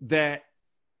tip that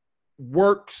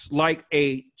works like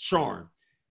a charm.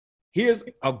 Here's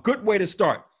a good way to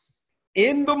start.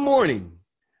 In the morning,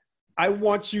 I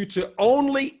want you to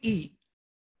only eat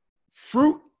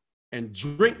fruit and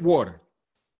drink water.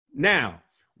 Now,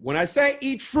 when I say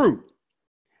eat fruit,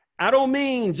 I don't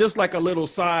mean just like a little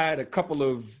side, a couple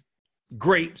of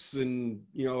grapes and,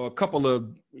 a couple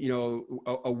of,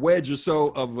 a wedge or so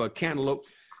of cantaloupe.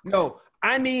 No,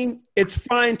 I mean, it's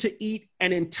fine to eat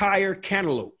an entire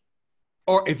cantaloupe.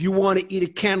 Or if you want to eat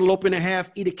a cantaloupe and a half,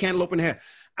 eat a cantaloupe and a half.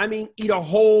 I mean, eat a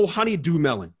whole honeydew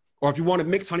melon. Or if you want to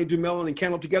mix honeydew melon and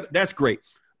cantaloupe together, that's great.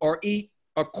 Or eat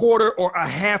a quarter or a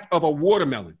half of a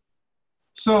watermelon.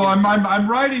 So I'm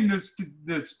writing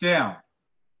this down.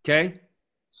 Okay.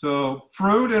 So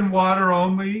fruit and water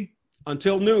only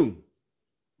until noon.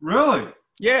 Really?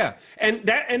 Yeah. And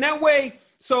that way,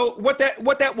 so what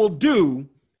that will do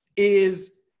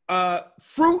is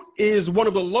fruit is one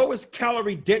of the lowest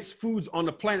calorie dense foods on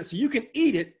the planet. So you can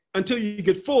eat it until you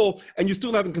get full and you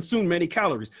still haven't consumed many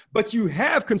calories, but you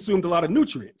have consumed a lot of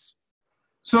nutrients.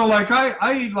 So like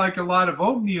I eat like a lot of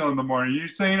oatmeal in the morning. You're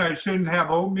saying I shouldn't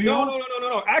have oatmeal?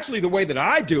 No. Actually, the way that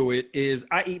I do it is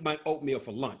I eat my oatmeal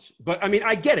for lunch. But I mean,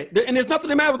 I get it. And there's nothing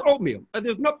the matter with oatmeal.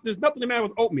 There's nothing the matter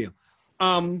with oatmeal.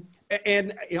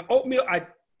 And oatmeal, I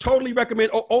totally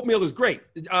recommend. Oatmeal is great.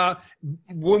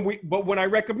 But when I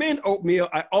recommend oatmeal,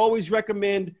 I always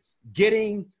recommend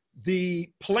getting the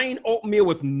plain oatmeal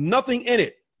with nothing in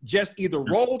it, just either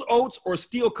rolled oats or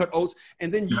steel cut oats,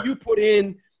 and then you put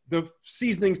in the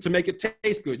seasonings to make it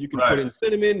taste good. You can put in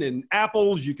cinnamon and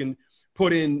apples. You can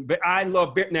put in, but I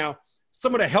love now.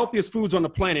 Some of the healthiest foods on the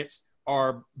planet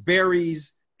are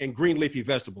berries and green leafy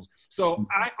vegetables. So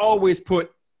I always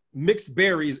put mixed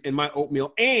berries in my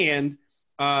oatmeal, and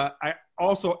I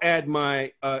also add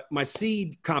my my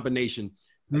seed combination: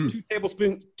 2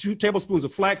 tablespoons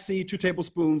of flaxseed, 2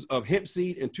 tablespoons of hemp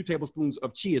seed, and 2 tablespoons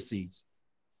of chia seeds.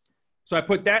 So I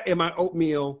put that in my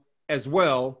oatmeal as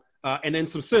well, and then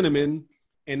some cinnamon,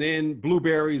 and then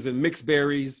blueberries and mixed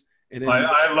berries. And then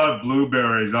I love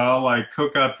blueberries. I'll like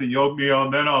cook up the oatmeal,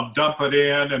 and then I'll dump it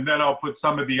in, and then I'll put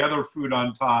some of the other food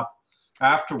on top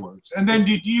afterwards. And then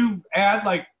did you add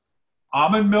like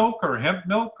almond milk or hemp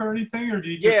milk or anything, or do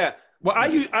you just... Yeah, well,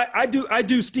 I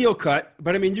do steel cut,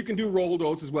 but I mean, you can do rolled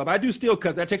oats as well. But I do steel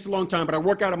cut. That takes a long time, but I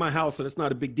work out of my house, so that's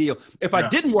not a big deal. If I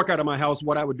didn't work out of my house,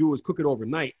 what I would do is cook it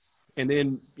overnight and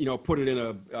then, put it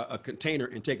in a container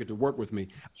and take it to work with me.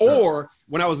 Sure. Or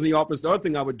when I was in the office, the other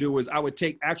thing I would do is I would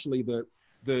take actually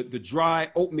the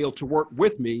dry oatmeal to work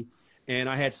with me. And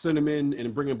I had cinnamon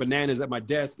and bringing bananas at my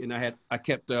desk. And I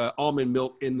kept almond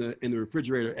milk in the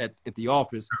refrigerator at the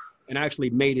office, and I actually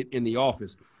made it in the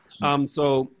office.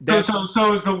 So is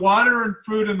the water and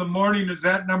fruit in the morning, is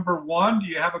that number one? Do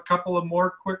you have a couple of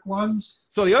more quick ones?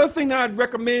 So the other thing that I'd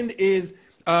recommend is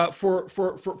for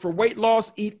weight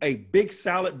loss, eat a big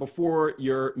salad before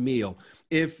your meal.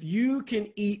 If you can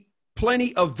eat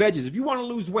plenty of veggies, if you want to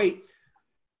lose weight,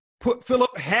 fill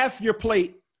up half your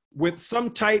plate with some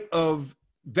type of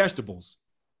vegetables.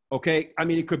 Okay. I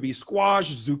mean, it could be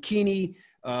squash, zucchini,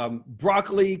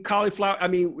 broccoli, cauliflower. I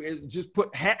mean, just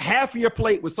put half of your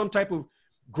plate with some type of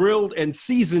grilled and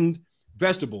seasoned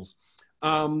vegetables.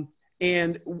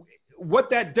 And what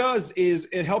that does is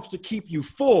it helps to keep you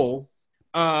full.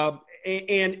 And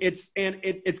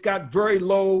it's got very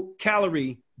low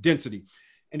calorie density.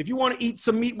 And if you want to eat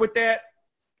some meat with that,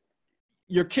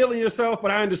 you're killing yourself, but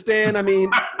I understand. I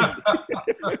mean,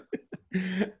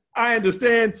 I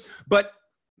understand, but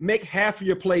make half of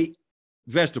your plate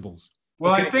vegetables.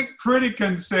 Well, okay. I think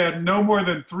Pritikin said no more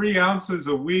than 3 ounces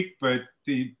a week, but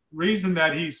the reason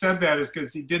that he said that is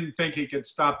because he didn't think he could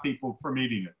stop people from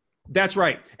eating it. That's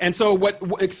right. And so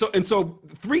so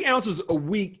 3 ounces a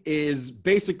week is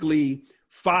basically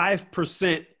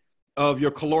 5% of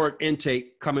your caloric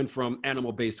intake coming from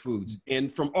animal-based foods.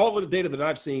 And from all of the data that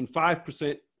I've seen,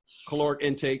 5% caloric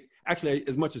intake, actually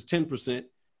as much as 10%,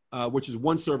 which is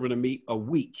 1 serving of meat a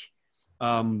week.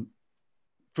 For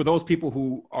those people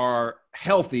who are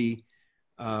healthy,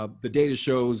 the data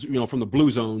shows, from the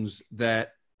blue zones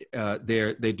that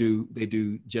they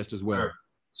do just as well. Sure.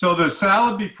 So the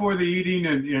salad before the eating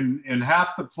and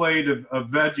half the plate of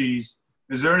veggies,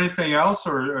 is there anything else,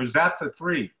 or is that the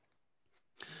 3?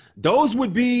 Those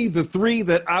would be the 3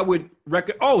 that I would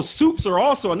recommend. Oh, soups are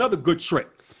also another good trick.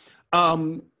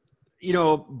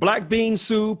 Black bean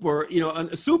soup, or,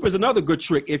 a soup is another good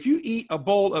trick. If you eat a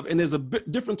bowl of, and there's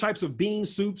different types of bean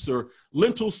soups or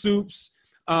lentil soups.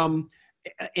 And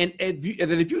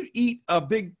if you eat a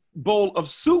big bowl of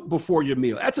soup before your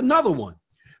meal, that's another one,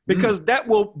 because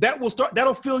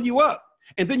that'll fill you up.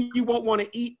 And then you won't want to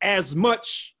eat as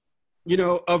much,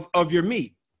 of your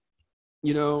meat,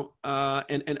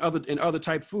 and other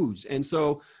type foods. And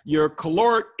so your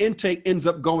caloric intake ends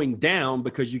up going down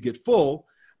because you get full.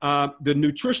 The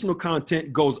nutritional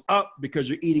content goes up because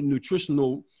you're eating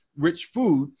nutritional rich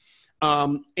food.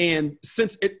 And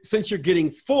since you're getting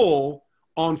full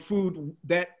on food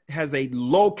that has a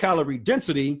low calorie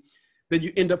density, then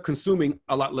you end up consuming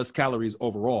a lot less calories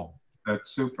overall. That's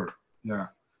super. Yeah.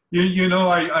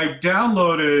 I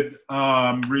downloaded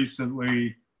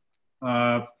recently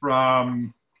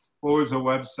from, what was the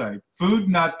website?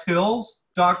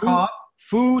 foodnotpills.com.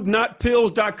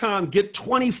 Foodnotpills.com. Get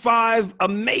 25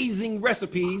 amazing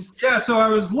recipes. Yeah, so I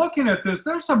was looking at this.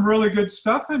 There's some really good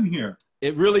stuff in here.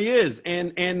 It really is,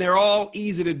 and they're all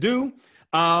easy to do.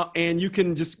 And you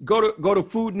can just go to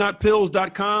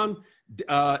foodnotpills.com,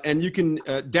 and you can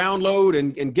download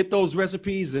and get those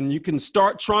recipes, and you can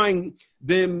start trying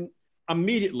them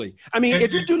immediately. I mean,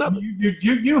 if you do nothing,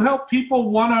 you help people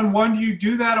one-on-one. Do you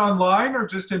do that online or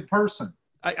just in person?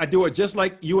 I do it just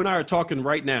like you and I are talking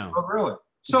right now. Oh, really?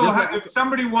 So if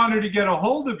somebody wanted to get a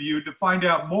hold of you to find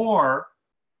out more,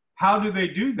 how do they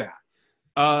do that?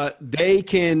 They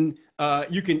can,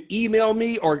 you can email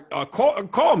me or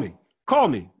call me.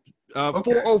 Okay.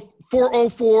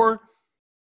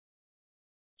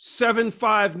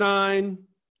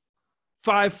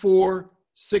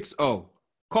 404-759-5460.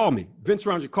 Call me, Vince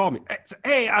Rountree. Call me.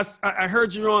 Hey, I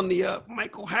heard you're on the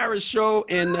Michael Harris show,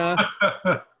 and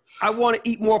I want to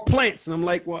eat more plants. And I'm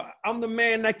like, well, I'm the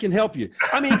man that can help you.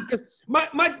 I mean,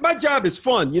 my job is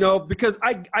fun, because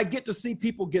I get to see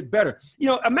people get better.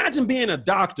 Imagine being a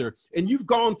doctor and you've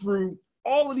gone through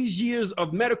all of these years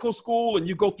of medical school, and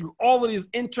you go through all of these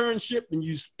internship, and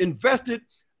you invested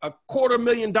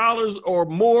 $250,000 or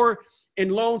more in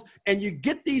loans, and you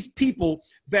get these people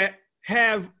that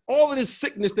have all of this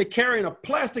sickness. They're carrying a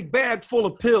plastic bag full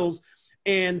of pills,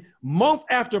 and month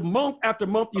after month after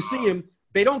month, you see them,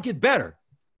 they don't get better.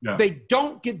 Yeah. They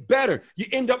don't get better. You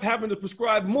end up having to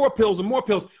prescribe more pills and more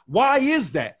pills. Why is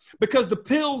that? Because the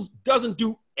pills doesn't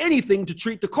do anything to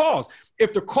treat the cause.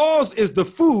 If the cause is the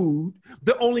food,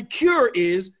 the only cure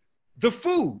is the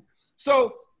food.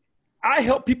 So I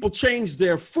help people change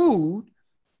their food,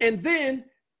 and then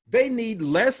they need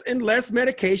less and less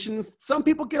medication. Some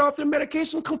people get off their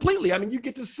medication completely. I mean, you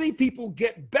get to see people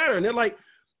get better, and they're like,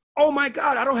 oh my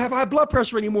God, I don't have high blood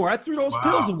pressure anymore. I threw those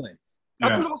pills away. Yeah.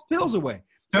 I threw those pills away.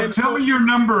 Tell me your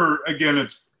number again.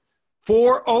 It's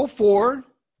 404.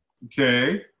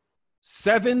 Okay.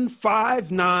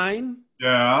 759.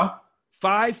 Yeah.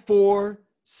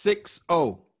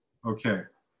 5460. Okay.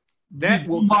 That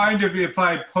will mind if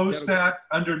I post that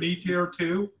underneath here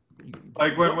too?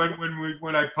 Like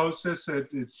when I post this,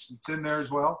 it's in there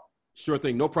as well? Sure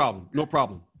thing. No problem. No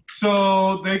problem.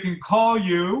 So they can call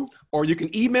you. Or you can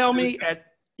email me at,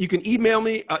 you can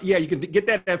get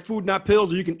that at Food Not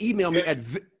Pills, or you can email me at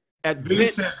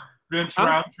Vince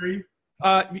Rountree.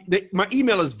 My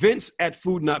email is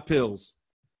vince@foodnotpills.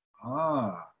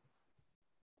 Ah.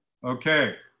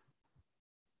 Okay.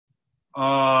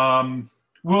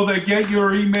 Will they get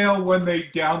your email when they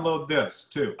download this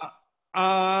too?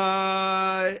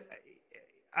 I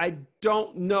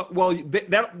don't know. Well,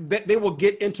 they will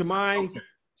get into my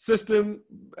system,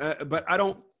 but I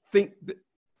don't think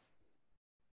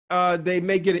they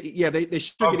may get it. Yeah, they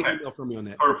should get an email from me on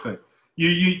that. Perfect.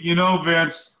 You know,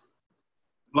 Vince,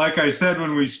 like I said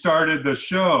when we started the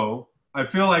show, I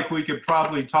feel like we could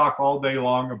probably talk all day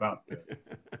long about this.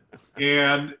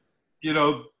 And,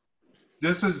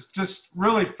 this is just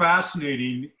really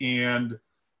fascinating, and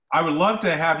I would love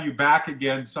to have you back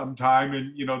again sometime,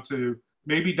 and to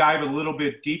maybe dive a little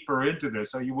bit deeper into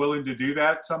this. Are you willing to do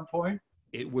that at some point?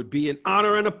 It would be an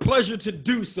honor and a pleasure to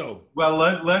do so. Well,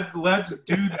 let's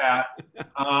do that.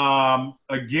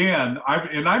 Again,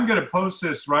 I'm going to post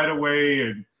this right away,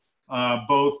 and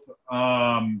both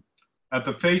at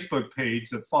the Facebook page,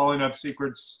 the Falling Up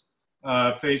Secrets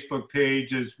Facebook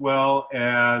page, as well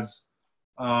as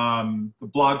the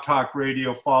Blog Talk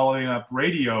Radio Falling Up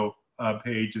Radio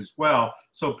page as well,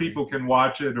 so people can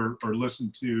watch it or listen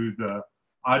to the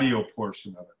audio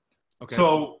portion of it. Okay.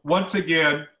 So once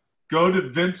again, go to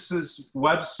Vince's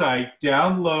website,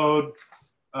 download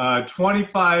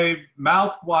 25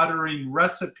 mouth-watering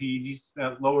recipes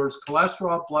that lowers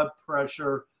cholesterol, blood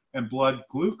pressure, and blood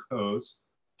glucose,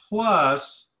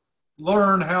 plus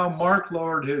learn how Mark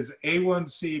lowered his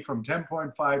A1C from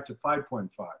 10.5 to 5.5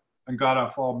 and got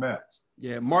off all meds.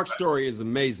 Yeah, Mark's story is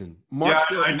amazing.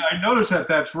 I noticed that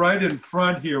that's right in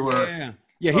front here. Where,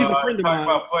 yeah, he's a friend of mine.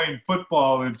 About playing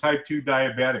football and type 2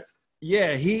 diabetic.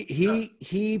 Yeah,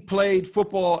 he played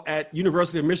football at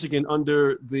University of Michigan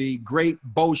under the great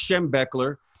Bo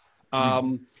Schembechler,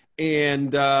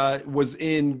 and was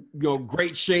in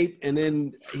great shape. And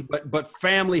then, but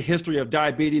family history of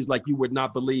diabetes like you would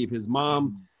not believe. His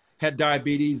mom had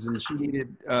diabetes, and she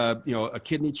needed a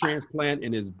kidney transplant.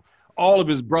 And all of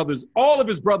his brothers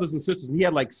and sisters, and he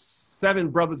had like 7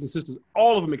 brothers and sisters.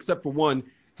 All of them except for one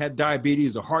had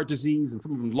diabetes or heart disease, and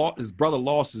some of them his brother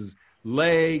lost his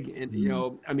leg, and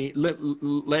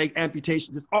leg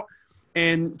amputation,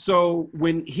 and so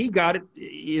when he got it,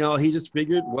 he just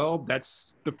figured, well,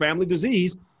 that's the family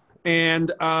disease,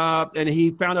 and he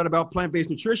found out about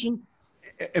plant-based nutrition,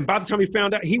 and by the time he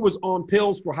found out, he was on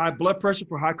pills for high blood pressure,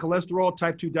 for high cholesterol,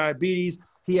 type 2 diabetes.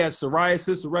 He had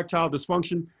psoriasis, erectile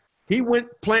dysfunction. He went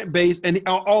plant-based, and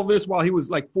all this while he was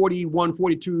like 41,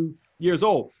 42 years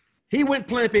old. He went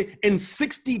plant-based in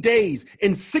 60 days.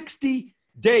 In 60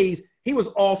 days, he was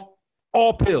off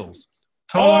all pills.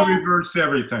 Totally reversed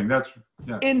everything.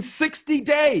 In 60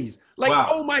 days. Like, wow.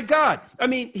 Oh my God. I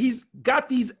mean, he's got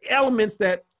these elements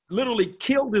that literally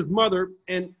killed his mother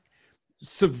and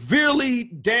severely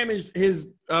damaged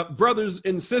his brothers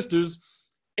and sisters.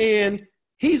 And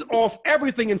he's off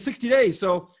everything in 60 days.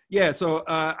 So, yeah. So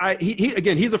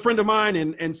he's a friend of mine.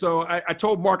 And so I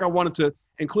told Mark I wanted to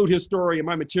include his story in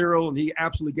my material, and he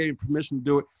absolutely gave me permission to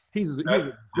do it. He's a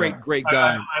great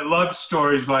guy. I love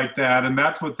stories like that, and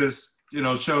that's what this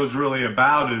show is really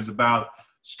about. Is about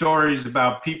stories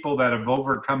about people that have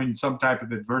overcoming some type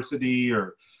of adversity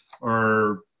or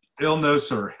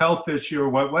illness or health issue or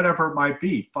whatever it might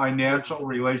be, financial,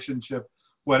 relationship,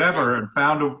 whatever, and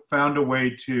found a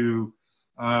way to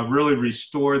really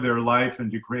restore their life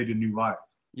and to create a new life.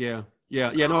 Yeah.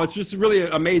 No, it's just really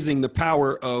amazing the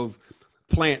power of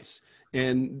plants.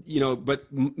 And, but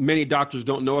many doctors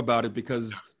don't know about it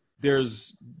because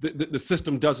the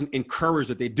system doesn't encourage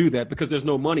that they do that because there's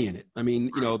no money in it. I mean,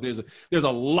 there's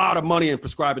a lot of money in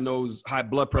prescribing those high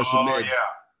blood pressure meds. Yeah.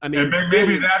 I mean, and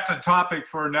maybe that's a topic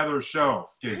for another show.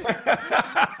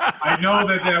 I know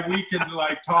that we can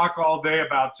talk all day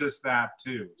about just that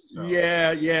too. So.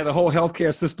 Yeah. The whole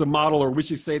healthcare system model, or we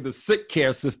should say the sick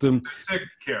care system. Sick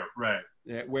care, right.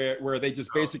 Yeah, where they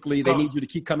just basically they need you to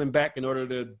keep coming back in order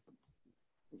to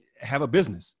have a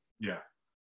business. Yeah.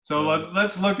 So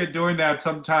let's look at doing that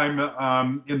sometime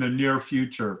in the near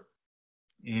future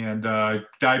and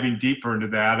diving deeper into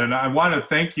that. And I want to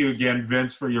thank you again,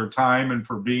 Vince, for your time and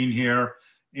for being here.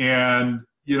 And,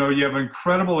 you have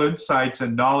incredible insights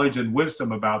and knowledge and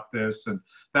wisdom about this. And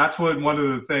that's one of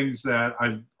the things that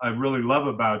I really love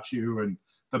about you and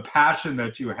the passion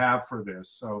that you have for this.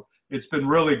 So it's been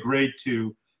really great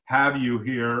to have you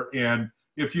here. And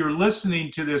if you're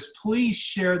listening to this, please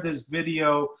share this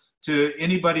video to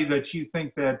anybody that you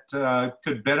think that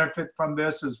could benefit from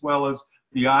this, as well as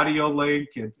the audio link.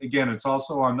 Again, it's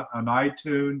also on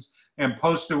iTunes, and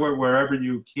post it wherever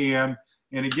you can.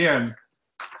 And again,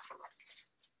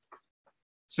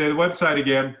 say the website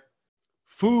again.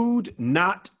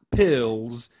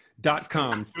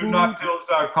 Foodnotpills.com.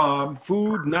 Foodnotpills.com.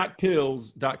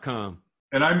 Foodnotpills.com.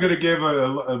 And I'm going to give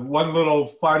one little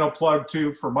final plug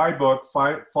too for my book,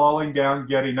 Falling Down,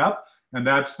 Getting Up. And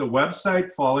that's the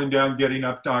website,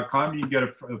 fallingdowngettingup.com. You can get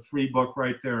a free book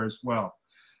right there as well.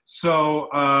 So,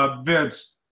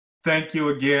 Vince, thank you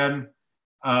again.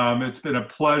 It's been a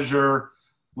pleasure.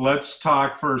 Let's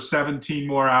talk for 17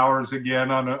 more hours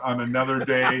again on another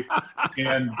day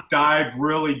and dive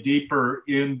really deeper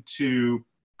into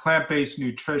plant-based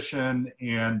nutrition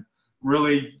and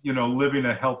really, living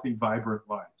a healthy, vibrant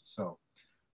life. So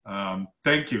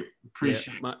thank you.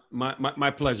 Appreciate it.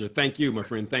 My pleasure. Thank you, my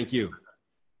friend. Thank you.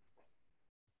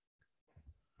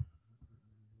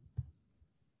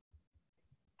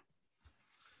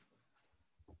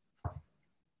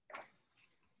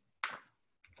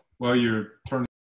 Well, you're turning